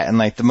track of that? And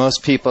like the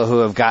most people who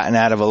have gotten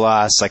out of a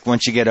loss, like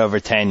once you get over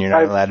 10, you're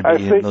not allowed to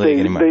be in the league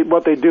anymore.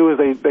 What they do is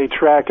they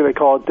track, and they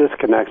call it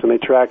disconnects, and they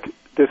track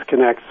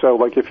disconnects. So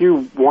like if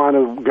you want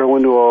to go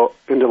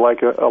into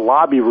like a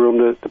lobby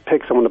room to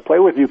pick someone to play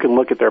with, you can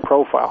look at their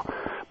profile.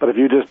 But if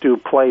you just do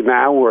play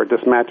now, or it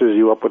just matches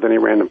you up with any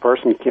random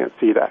person, you can't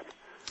see that.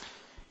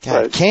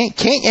 God,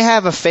 can't you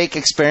have a fake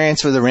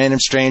experience with a random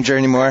stranger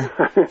anymore?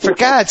 For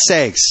God's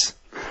sakes.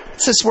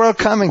 What's this world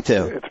coming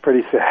to? It's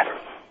pretty sad.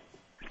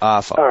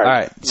 Awful. All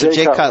right. So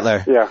Jay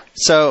Cutler. Yeah.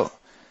 So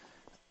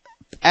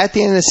at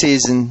the end of the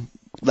season,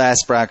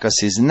 last Broncos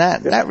season,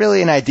 not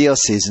really an ideal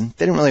season.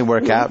 Didn't really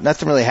work out.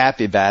 Nothing really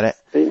happy about it.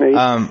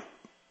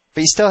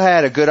 But you still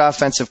had a good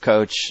offensive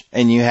coach,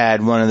 and you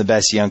had one of the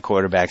best young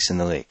quarterbacks in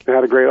the league. They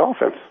had a great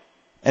offense.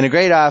 And a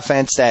great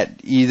offense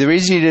the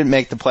reason you didn't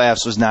make the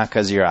playoffs was not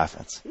because of your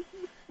offense.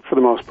 For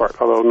the most part,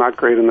 although not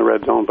great in the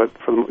red zone, but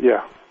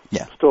yeah.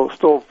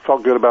 Still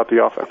felt good about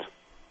the offense.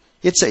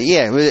 It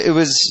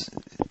was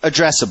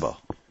addressable.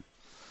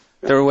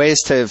 There were ways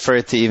for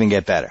it to even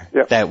get better.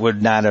 Yep. That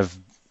would not have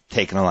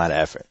taken a lot of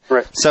effort.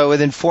 Right. So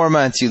within 4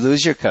 months, you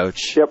lose your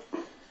coach. Yep.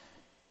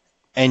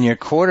 And your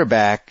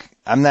quarterback.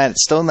 We're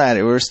still not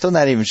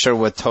even sure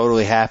what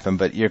totally happened,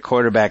 but your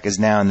quarterback is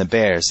now in the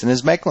Bears. And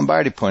as Mike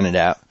Lombardi pointed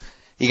out,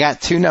 you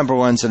got 2 number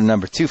ones and a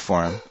number 2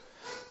 for him.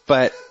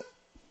 But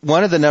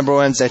one of the number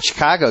ones that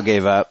Chicago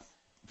gave up,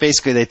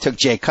 basically they took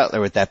Jay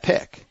Cutler with that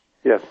pick.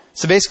 Yes.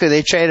 So basically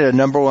they traded a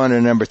number 1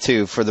 and a number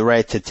 2 for the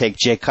right to take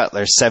Jay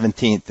Cutler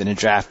 17th in a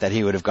draft that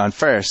he would have gone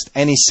first.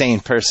 Any sane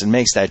person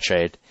makes that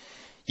trade.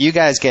 You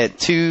guys get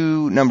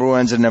 2 number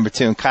 1s and a number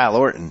 2 and Kyle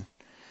Orton.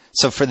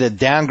 So for the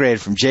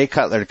downgrade from Jay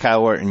Cutler to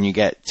Kyle Orton, you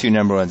get 2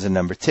 number 1s and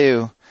number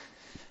 2.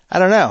 I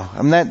don't know.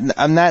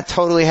 I'm not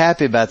totally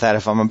happy about that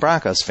if I'm a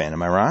Broncos fan.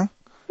 Am I wrong?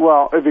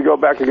 Well, if you go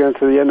back again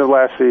to the end of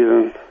last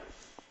season,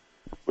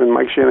 when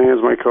Mike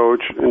Shanahan's my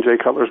coach and Jay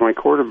Cutler's my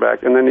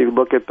quarterback, and then you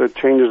look at the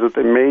changes that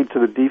they made to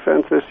the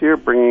defense this year,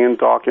 bringing in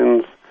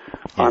Dawkins,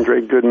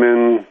 Andre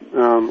Goodman,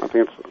 I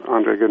think it's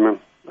Andre Goodman,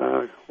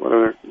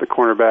 the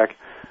cornerback.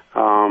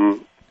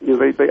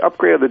 They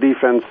upgraded the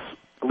defense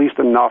at least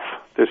enough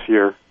this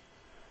year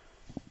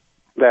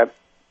that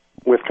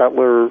with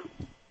Cutler,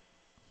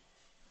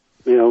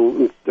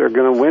 they're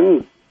going to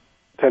win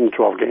 10 to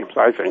 12 games,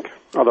 I think,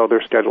 although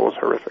their schedule is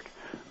horrific.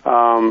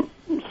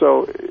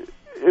 So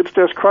it's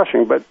just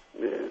crushing. But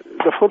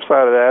the flip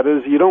side of that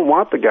is you don't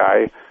want the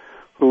guy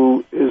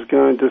who is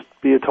going to just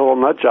be a total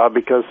nut job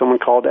because someone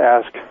called to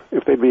ask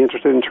if they'd be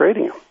interested in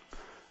trading him.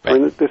 Right. I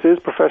mean, this is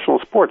professional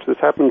sports. This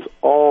happens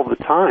all the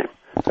time.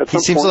 He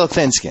seems a little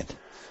thin-skinned.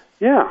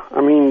 Yeah.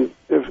 I mean,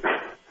 if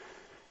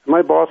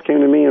my boss came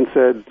to me and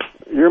said,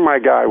 "You're my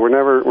guy. We're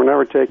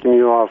never taking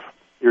you off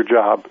your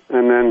job,"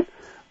 and then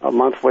a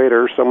month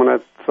later, someone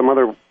at some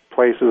other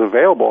place is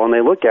available, and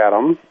they look at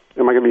him,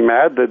 am I going to be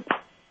mad that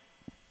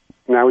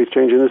now he's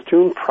changing his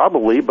tune?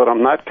 Probably, but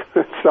I'm not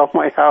going to sell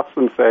my house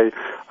and say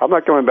I'm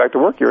not coming back to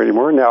work here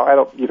anymore. Now I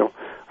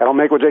don't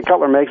make what Jay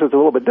Cutler makes. It's a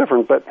little bit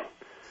different, but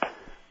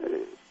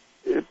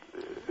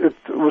it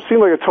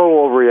seemed like a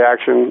total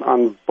overreaction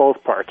on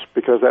both parts,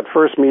 because that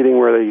first meeting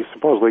where they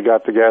supposedly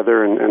got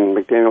together and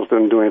McDaniels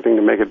didn't do anything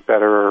to make it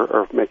better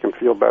or make him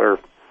feel better.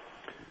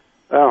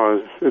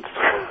 Oh, it's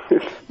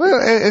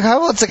well,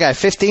 how old's the guy?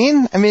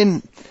 15? I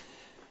mean,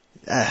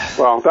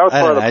 well, that was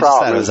part of the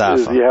problem.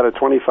 Is you had a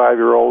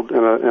 25-year-old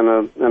and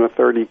a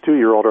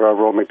 32-year-old, or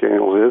however old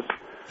McDaniels is.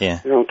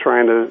 Yeah.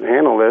 Trying to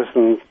handle this,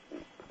 and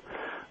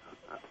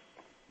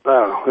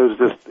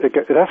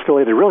it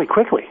escalated really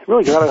quickly. It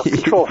really got out of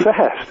control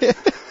fast.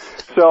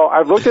 So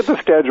I've looked at the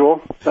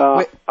schedule.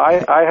 I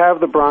have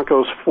the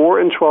Broncos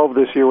 4-12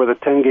 this year with a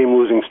 10-game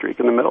losing streak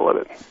in the middle of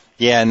it.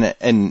 Yeah,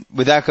 and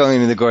without going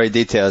into the gory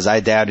details, I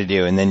doubted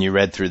you, and then you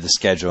read through the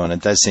schedule, and it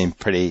does seem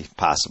pretty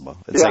possible.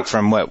 It's like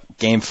from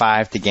game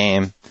 5 to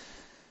game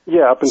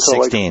up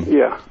until 16.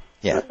 Yeah.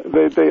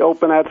 They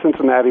open at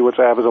Cincinnati, which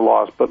I have as a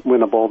loss, but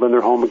winnable. Then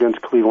they're home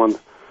against Cleveland.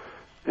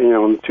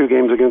 And, 2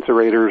 games against the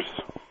Raiders.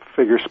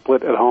 Figure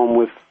split at home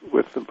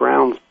with the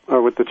Browns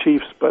or with the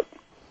Chiefs, but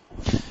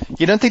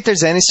you don't think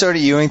there's any sort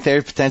of Ewing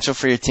theory potential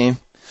for your team?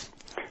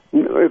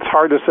 It's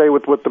hard to say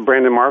with what the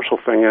Brandon Marshall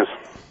thing is.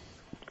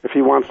 If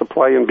he wants to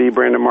play and be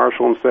Brandon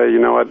Marshall and say, you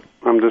know what,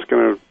 I'm just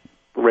going to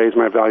raise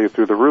my value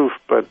through the roof,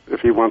 but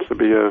if he wants to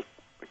be a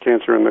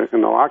cancer in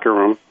the locker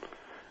room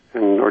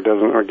or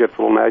gets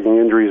little nagging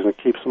injuries and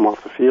keeps them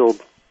off the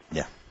field,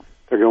 yeah,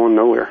 they're going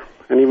nowhere.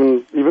 And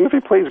even if he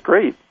plays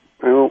great,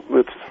 I'll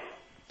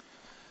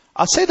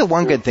say the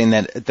one good thing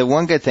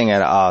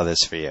out of all of this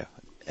for you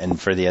and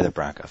for the other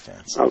Bronco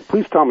fans.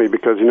 Please tell me,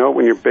 because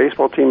when your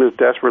baseball team is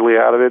desperately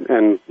out of it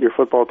and your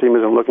football team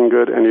isn't looking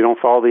good and you don't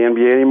follow the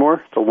NBA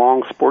anymore, it's a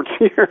long sports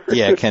year.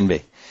 Yeah, it can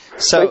be.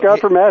 So thank God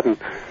for Madden.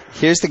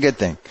 Here's the good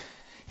thing.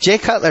 Jay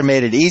Cutler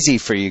made it easy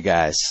for you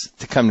guys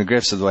to come to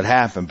grips with what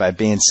happened by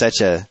being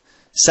such a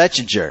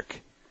jerk.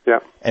 Yeah.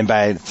 And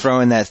by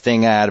throwing that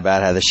thing out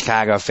about how the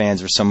Chicago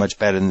fans were so much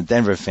better than the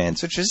Denver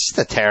fans, which was just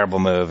a terrible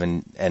move.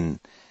 And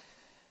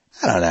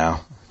I don't know.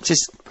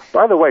 Just,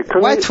 by the way,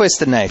 why twist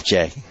the knife,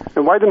 Jay?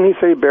 And why didn't he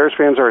say Bears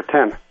fans are a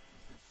 10?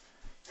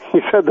 He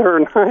said they're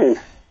a 9.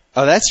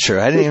 Oh, that's true.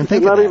 I didn't even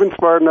think of that. He's not even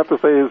smart enough to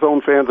say his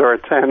own fans are a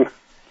 10.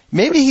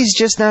 Maybe he's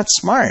just not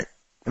smart.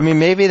 I mean,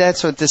 maybe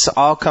that's what this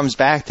all comes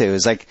back to,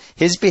 is like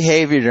his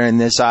behavior during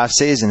this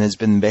offseason has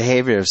been the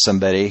behavior of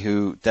somebody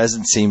who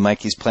doesn't seem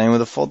like he's playing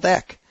with a full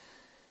deck.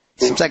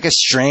 Seems like a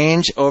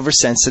strange,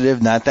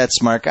 oversensitive, not that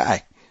smart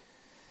guy.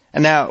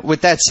 And now,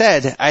 with that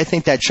said, I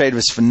think that trade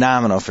was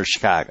phenomenal for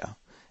Chicago.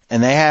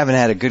 And they haven't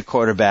had a good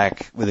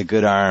quarterback with a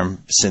good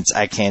arm since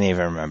I can't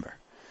even remember.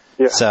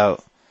 Yeah.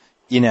 So,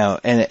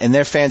 and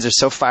their fans are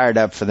so fired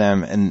up for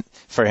them and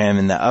for him,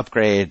 and the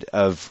upgrade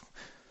of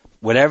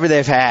whatever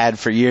they've had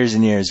for years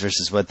and years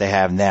versus what they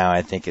have now,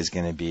 I think is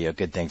going to be a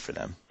good thing for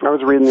them. I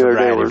was reading the other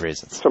day where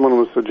someone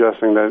was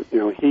suggesting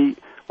that,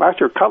 last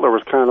year Cutler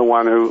was kind of the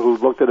one who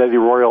looked at Eddie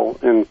Royal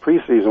in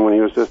preseason when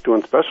he was just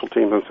doing special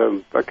teams and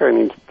said, that guy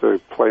needs to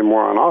play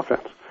more on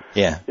offense.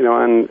 Yeah.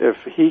 And if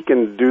he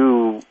can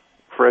do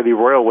for Eddie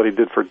Royal what he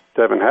did for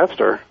Devin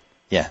Hester,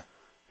 yeah,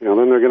 then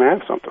they're going to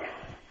have something.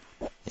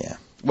 Yeah.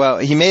 Well,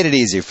 he made it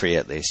easier for you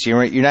at least.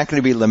 You're not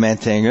going to be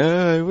lamenting,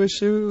 I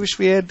wish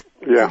we had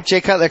Jay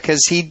Cutler,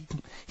 because he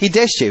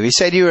dished you. He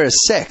said you were a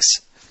 6.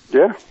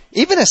 Yeah.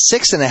 Even a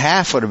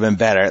 6.5 would have been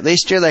better. At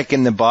least you're like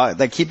in the ball.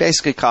 Like he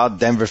basically called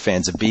Denver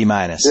fans a B-.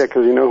 Yeah,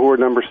 because you know who were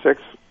number 6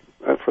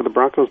 for the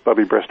Broncos?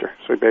 Bubby Brister.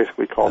 So he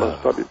basically called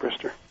us Bubby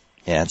Brister.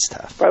 Yeah, it's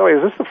tough. By the way,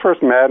 is this the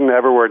first Madden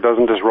ever where it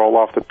doesn't just roll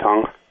off the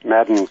tongue?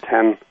 Madden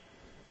 10.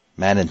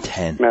 Madden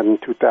 10. Madden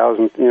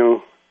 2000,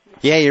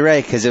 Yeah, you're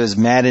right, because it was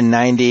Madden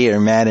 90 or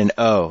Madden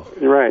O.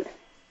 You're right.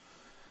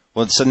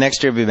 Well, so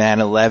next year will be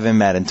Madden 11,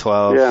 Madden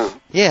 12. Yeah.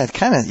 Yeah,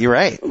 kind of, you're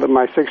right. But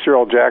my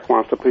 6-year-old Jack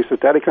wants to please say,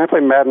 Daddy, can I play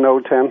Madden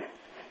 010?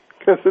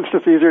 Because it's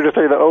just easier to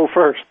say the O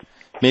first.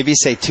 Maybe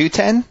say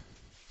 210?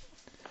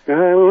 I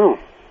don't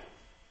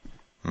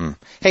know.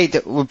 Hey,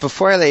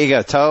 before I let you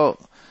go,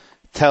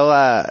 tell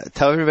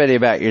everybody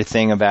about your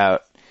thing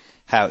about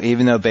how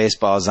even though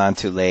baseball is on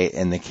too late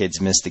and the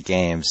kids miss the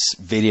games,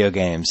 video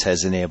games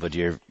has enabled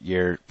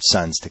your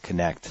sons to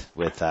connect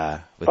with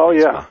baseball.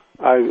 Yeah.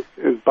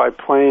 By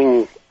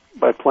playing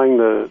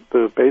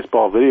the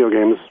baseball video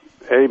games,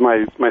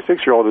 my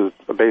 6-year-old is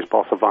a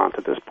baseball savant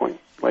at this point.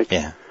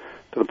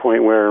 To the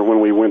point where when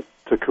we went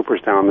to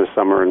Cooperstown this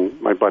summer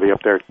and my buddy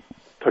up there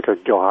took a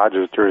Gil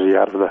Hodges jersey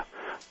out of the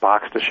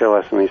box to show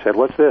us, and he said,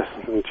 "What's this?"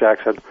 And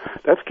Jack said,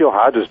 "That's Gil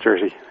Hodges'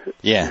 jersey."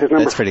 Yeah,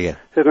 that's pretty good.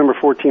 His number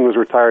 14 was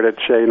retired at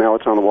Shea. Now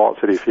it's on the wall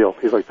at Citi Field.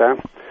 He's like that.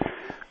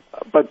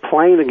 But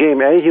playing the game,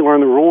 he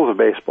learned the rules of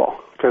baseball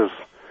because,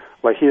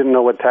 he didn't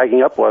know what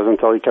tagging up was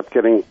until he kept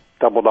getting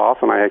doubled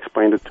off, and I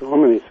explained it to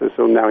him, and he says,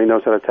 so now he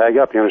knows how to tag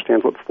up. He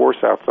understands what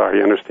force outs are.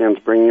 He understands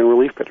bringing in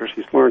relief pitchers.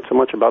 He's learned so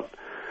much about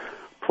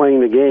playing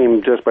the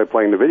game just by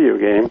playing the video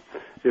game.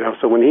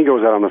 So when he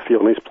goes out on the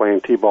field and he's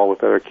playing T-ball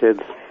with other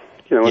kids,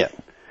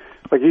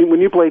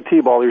 when you play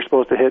T-ball, you're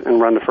supposed to hit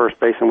and run to first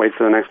base and wait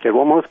for the next kid.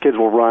 Well, most kids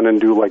will run and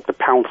do the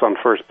pounce on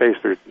first base.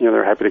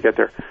 They're happy to get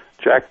there.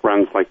 Jack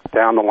runs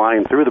down the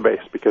line through the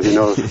base because he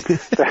knows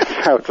that's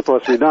how it's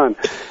supposed to be done.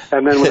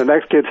 And then when the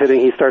next kid's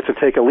hitting, he starts to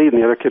take a lead,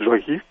 and the other kids are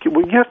like, you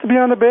have to be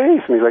on the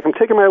base. And he's like, I'm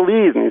taking my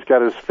lead. And he's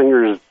got his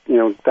fingers,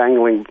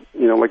 dangling,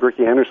 like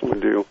Ricky Henderson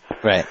would do.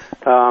 Right.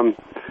 And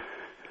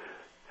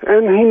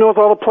he knows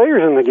all the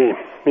players in the game,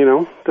 he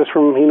knows.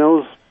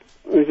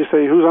 If you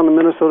say, who's on the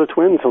Minnesota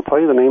Twins, he'll tell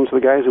you the names of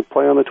the guys who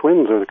play on the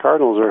Twins or the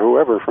Cardinals or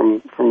whoever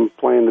from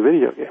playing the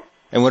video game.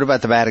 And what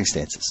about the batting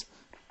stances?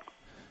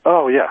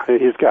 Oh, yeah.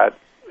 This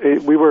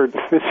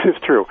is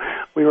true.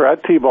 We were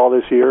at T-ball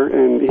this year,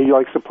 and he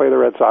likes to play the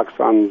Red Sox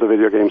on the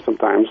video game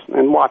sometimes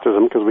and watches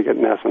them because we get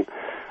Nesson.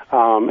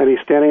 And he's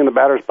standing in the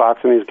batter's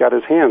box, and he's got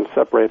his hands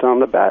separated on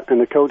the bat.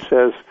 And the coach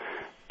says,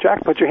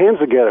 Jack, put your hands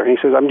together. And he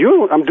says, I'm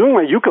doing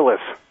my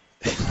eucalyptus.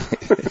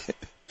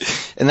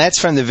 And that's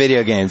from the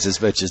video games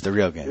as much as the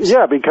real games.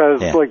 Yeah,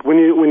 because when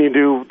you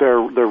do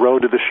the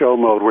road to the show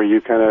mode where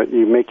you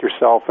you make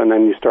yourself and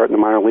then you start in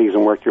the minor leagues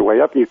and work your way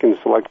up, you can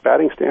select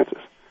batting stances.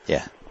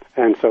 Yeah.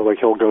 And so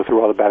he'll go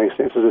through all the batting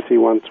stances to see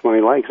one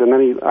he likes. And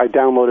then I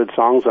downloaded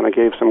songs and I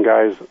gave some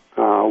guys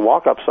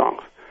walk-up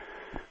songs.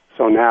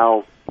 So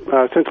now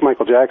since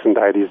Michael Jackson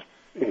died,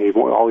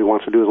 all he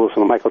wants to do is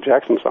listen to Michael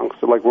Jackson songs.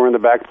 So, like, we're in the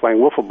back playing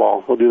wiffle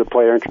ball. He'll do the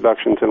player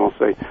introductions, and he'll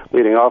say,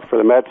 leading off for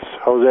the Mets,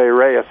 Jose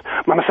Reyes.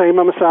 Mama say,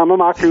 mama sama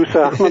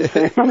makusa. Mama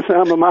say, mama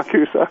sama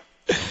makusa.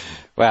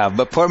 Wow,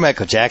 but poor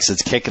Michael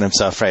Jackson's kicking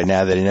himself right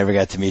now that he never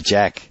got to meet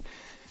Jack.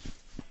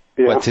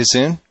 Yeah. What, too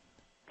soon?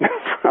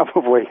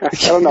 Probably. I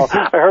don't know.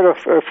 I heard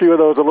a few of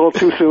those a little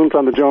too soon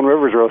on the Joan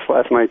Rivers roast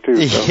last night,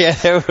 too. So. Yeah,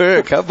 there were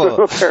a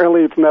couple.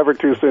 Apparently, it's never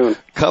too soon.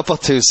 Couple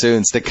too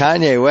soons. The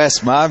Kanye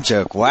West mom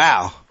joke.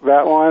 Wow.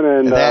 That one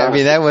and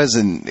that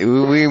wasn't.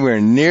 We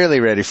weren't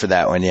nearly ready for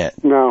that one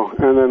yet. No,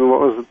 and then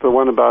what was the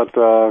one about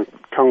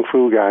Kung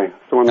Fu guy?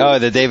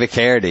 The David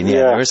Carradine.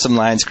 Yeah, there were some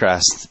lines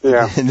crossed.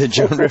 Yeah. In the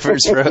Joan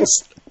Rivers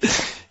roast.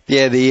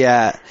 Yeah,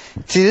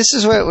 see, this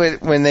is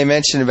what when they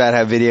mentioned about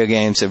how video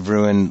games have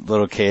ruined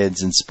little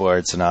kids and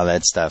sports and all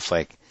that stuff.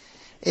 Like,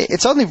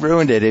 it's only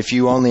ruined it if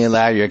you only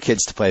allow your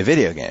kids to play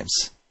video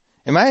games.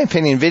 In my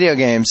opinion, video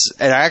games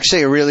are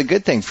actually a really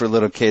good thing for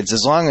little kids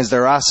as long as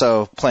they're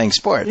also playing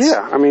sports.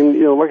 Yeah, I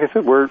mean, like I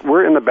said,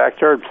 we're in the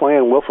backyard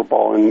playing wiffle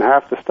ball, and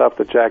half the stuff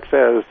that Jack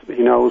says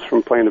he knows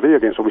from playing the video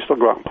game, so we still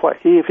go out and play.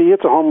 If he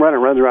hits a home run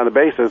and runs around the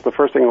bases, the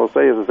first thing he'll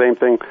say is the same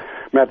thing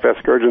Matt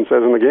Vasgersian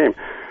says in the game.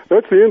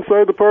 That's the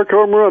inside the park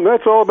home run.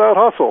 That's all about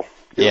hustle.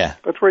 Yeah.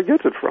 That's where he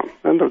gets it from,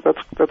 and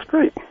that's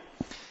great.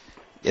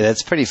 Yeah,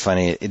 that's pretty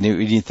funny.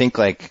 You think,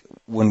 like,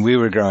 when we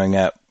were growing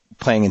up,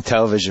 playing in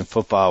television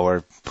football,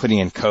 we're putting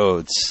in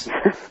codes.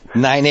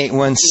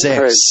 9816.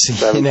 Right.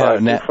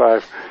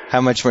 7525.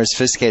 How much more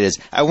sophisticated it is.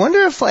 I wonder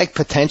if, like,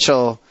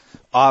 potential,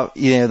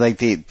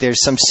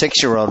 there's some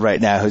 6-year-old right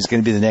now who's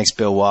going to be the next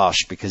Bill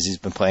Walsh because he's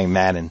been playing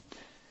Madden.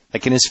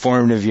 Like, in his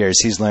formative years,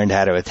 he's learned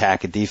how to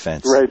attack a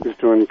defense. Right, he's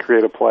doing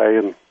creative play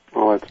and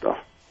all that stuff.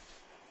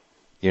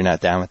 You're not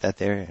down with that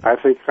theory? I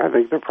think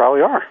there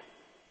probably are.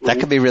 That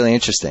could be really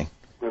interesting.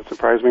 That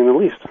surprised me in the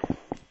least.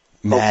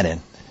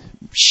 Madden.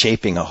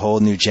 Shaping a whole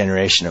new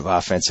generation of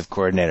offensive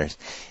coordinators.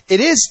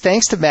 It is,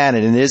 thanks to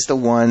Madden, it is the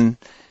one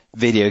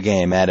video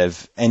game out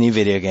of any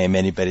video game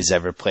anybody's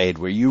ever played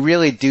where you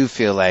really do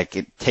feel like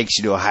it takes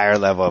you to a higher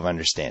level of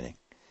understanding.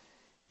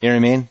 You know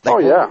what I mean?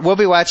 Like, yeah. We'll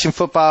be watching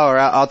football, or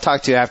I'll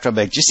talk to you after. I'll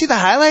be like, did you see the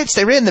highlights?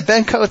 They ran the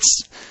Ben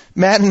Coates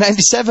Madden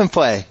 97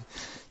 play.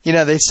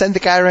 They send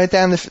the guy right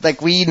down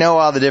we know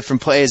all the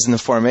different plays and the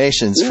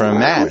formations from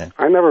Madden.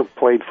 I never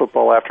played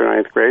football after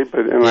 9th grade,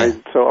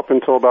 so up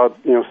until about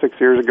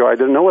 6 years ago, I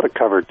didn't know what a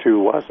cover 2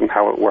 was and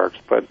how it works.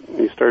 But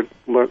you start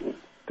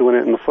doing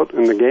it in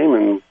the game,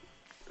 and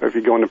if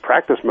you go into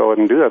practice mode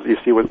and do that, you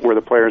see where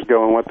the players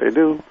go and what they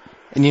do.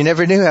 And you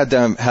never knew how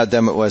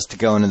dumb it was to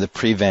go into the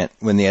prevent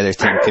when the other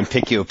team can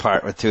pick you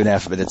apart with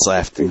 2.5 minutes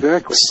left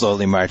and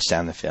slowly march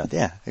down the field.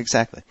 Yeah,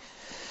 exactly.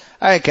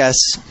 All right, Gus.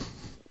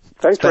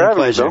 Thanks for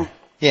having me, Bill.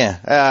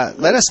 Yeah.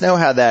 Let us know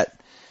how that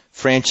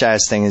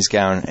franchise thing is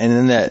going. And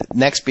in the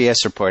next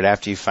BS report,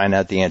 after you find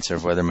out the answer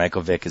of whether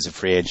Michael Vick is a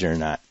free agent or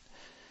not,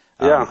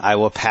 I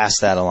will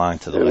pass that along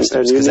to the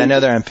listeners because I know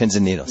they're on pins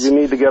and needles. You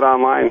need to get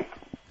online.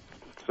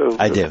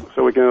 I do.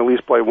 So we can at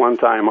least play one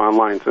time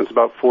online. Since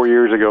about 4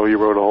 years ago, you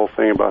wrote a whole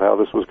thing about how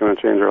this was going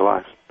to change our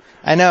lives.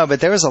 I know,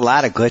 but there was a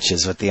lot of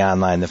glitches with the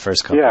online the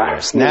first couple of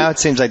years. Now it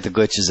seems like the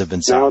glitches have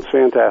been solved.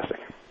 Now it's fantastic.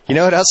 You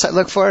know what else I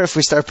look for if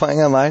we start playing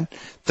online?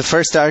 The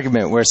first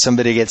argument where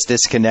somebody gets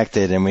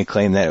disconnected and we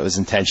claim that it was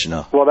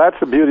intentional. Well, that's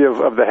the beauty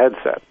of the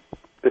headset.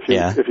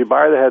 If you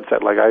buy the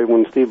headset,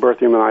 when Steve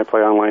Berthium and I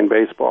play online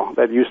baseball,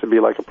 that used to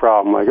be like a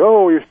problem. Like,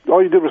 all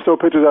you did was throw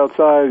pitches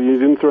outside, you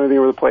didn't throw anything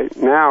over the plate.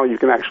 Now you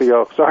can actually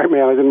go, sorry,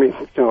 man, I didn't mean,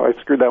 I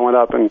screwed that one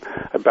up and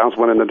I bounced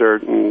one in the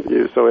dirt.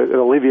 So it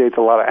alleviates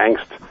a lot of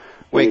angst.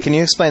 Wait, can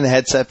you explain the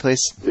headset,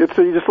 please? It's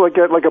you just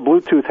get like a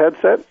Bluetooth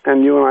headset,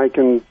 and you and I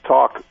can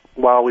talk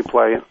while we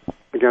play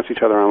against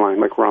each other online,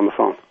 like we're on the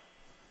phone.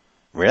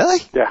 Really?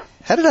 Yeah.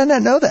 How did I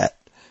not know that?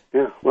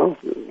 Yeah, well,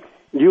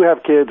 you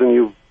have kids, and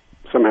you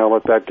somehow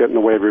let that get in the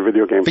way of your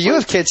video game. But you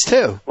have kids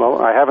too.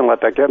 Well, I haven't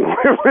let that get in the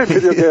way of my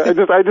video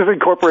game. I just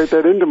incorporate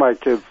that into my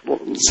kids.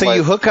 So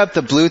you hook up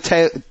the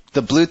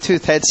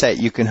Bluetooth headset.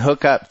 You can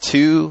hook up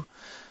to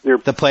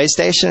the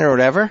PlayStation or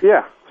whatever.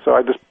 Yeah. So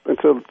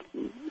it's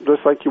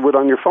just like you would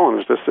on your phone.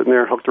 It's just sitting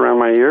there hooked around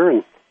my ear,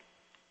 and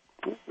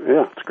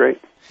it's great.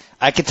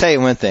 I can tell you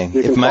one thing.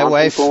 If my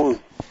wife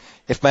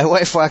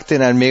walked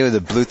in on me with a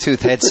Bluetooth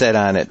headset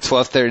on at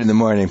 12:30 in the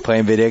morning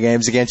playing video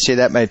games against you,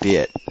 that might be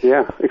it.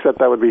 Yeah, except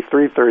that would be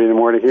 3:30 in the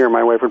morning here.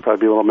 My wife would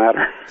probably be a little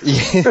madder.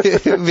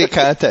 It would be a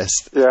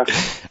contest. Yeah.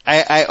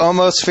 I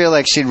almost feel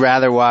like she'd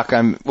rather walk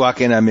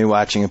in on me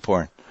watching a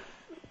porn.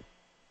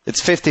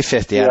 It's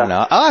 50-50. I don't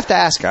know. I'll have to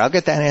ask her. I'll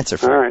get that answer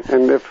for her. All right.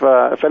 And if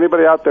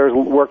anybody out there is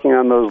working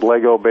on those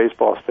Lego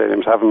baseball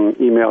stadiums, have them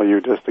email you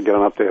just to get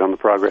an update on the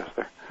progress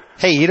there.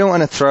 Hey, you don't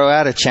want to throw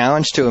out a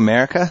challenge to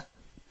America?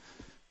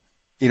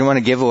 You don't want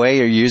to give away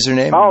your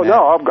username? Oh,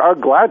 no. I'm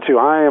glad to.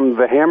 I am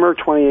the Hammer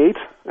 28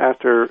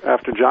 after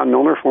John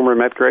Milner, former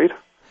Met great.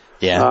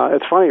 Yeah.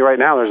 It's funny. Right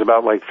now there's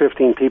about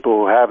 15 people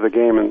who have the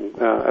game, and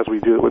as we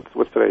do,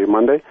 what's today,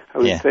 Monday?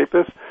 How we tape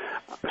this?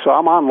 So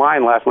I'm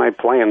online last night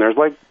playing. There's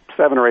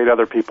 7 or 8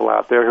 other people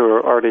out there who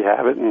already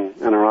have it and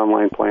are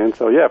online playing.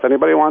 So, yeah, if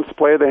anybody wants to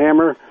play the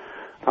Hammer,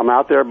 I'm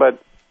out there, but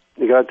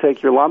you got to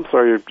take your lumps,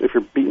 or if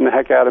you're beating the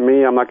heck out of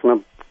me, I'm not going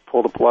to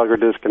pull the plug or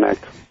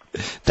disconnect.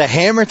 The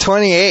Hammer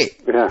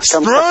 28. Yeah,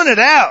 throwing it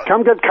out.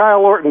 Come get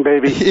Kyle Orton,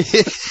 baby. By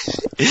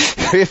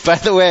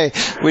the way,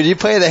 when you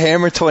play the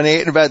Hammer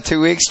 28 in about 2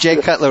 weeks, Jay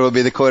Cutler will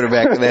be the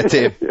quarterback of that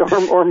team.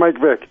 or Mike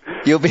Vick.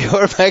 Or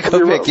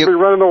Michael Vick. You'll be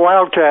running the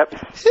Wildcat.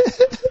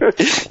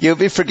 You'll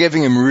be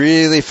forgiving him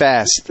really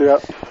fast. Yeah. All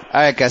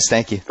right, Gus,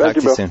 thank you. Talk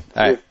to you Bill. soon.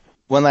 All right.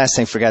 One last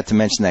thing, forgot to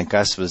mention that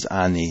Gus was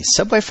on the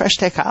Subway Fresh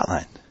Take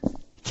hotline.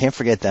 Can't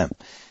forget them.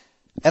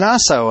 And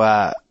also,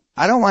 I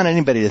don't want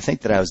anybody to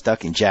think that I was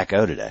ducking Jack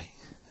O today,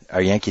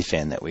 our Yankee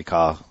fan that we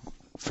call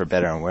for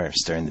better and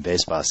worse during the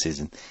baseball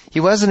season.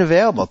 He wasn't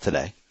available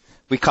today.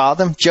 We called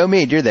him. Joe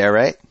Meade, you're there,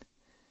 right?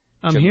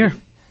 I'm here.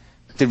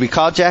 Did we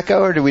call Jack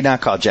O or did we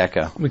not call Jack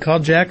O? We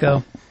called Jack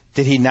O.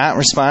 Did he not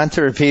respond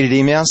to repeated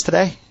emails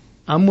today?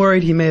 I'm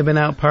worried he may have been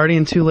out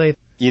partying too late.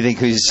 You think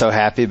he's so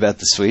happy about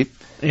the sweep?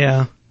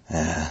 Yeah.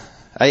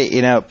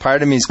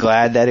 Part of me is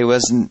glad that he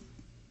wasn't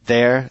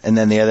there, and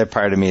then the other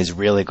part of me is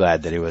really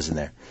glad that he wasn't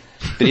there.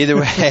 But either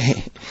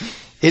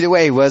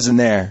way, he wasn't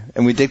there,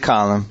 and we did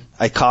call him.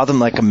 I called him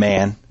like a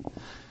man.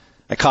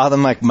 I called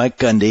him like Mike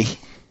Gundy.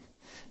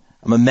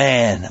 I'm a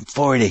man. I'm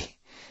 40,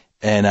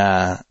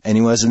 and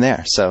he wasn't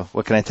there. So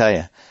what can I tell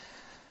you?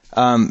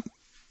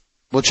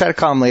 We'll try to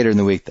call him later in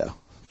the week, though.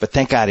 But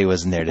thank God he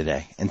wasn't there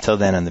today. Until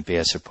then, on the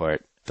BS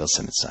Report, Bill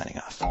Simmons signing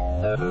off.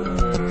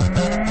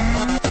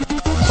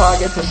 So I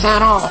get to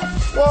sign off.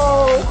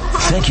 Whoa!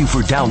 Thank you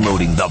for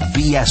downloading the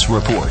BS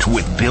Report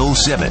with Bill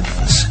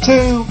Simmons.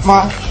 Too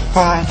much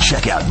fun.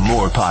 Check out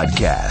more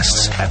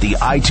podcasts at the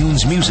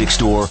iTunes Music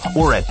Store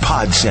or at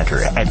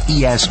Podcenter at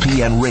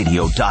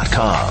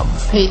ESPNradio.com.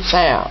 Peace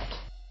out.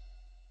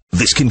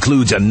 This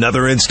concludes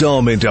another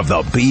installment of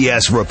the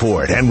BS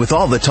Report. And with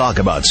all the talk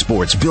about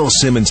sports, Bill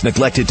Simmons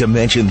neglected to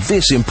mention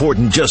this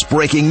important just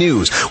breaking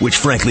news, which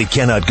frankly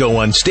cannot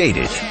go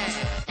unstated.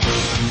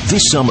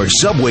 This summer,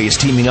 Subway is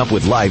teaming up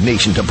with Live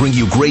Nation to bring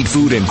you great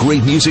food and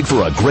great music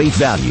for a great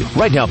value.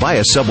 Right now, buy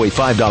a Subway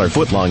 $5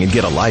 footlong and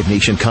get a Live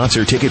Nation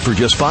concert ticket for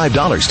just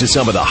 $5 to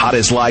some of the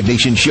hottest Live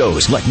Nation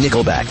shows like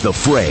Nickelback, The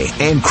Fray,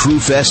 and Crew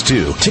Fest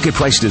 2. Ticket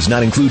price does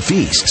not include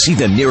fees. See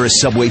the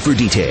nearest Subway for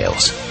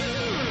details.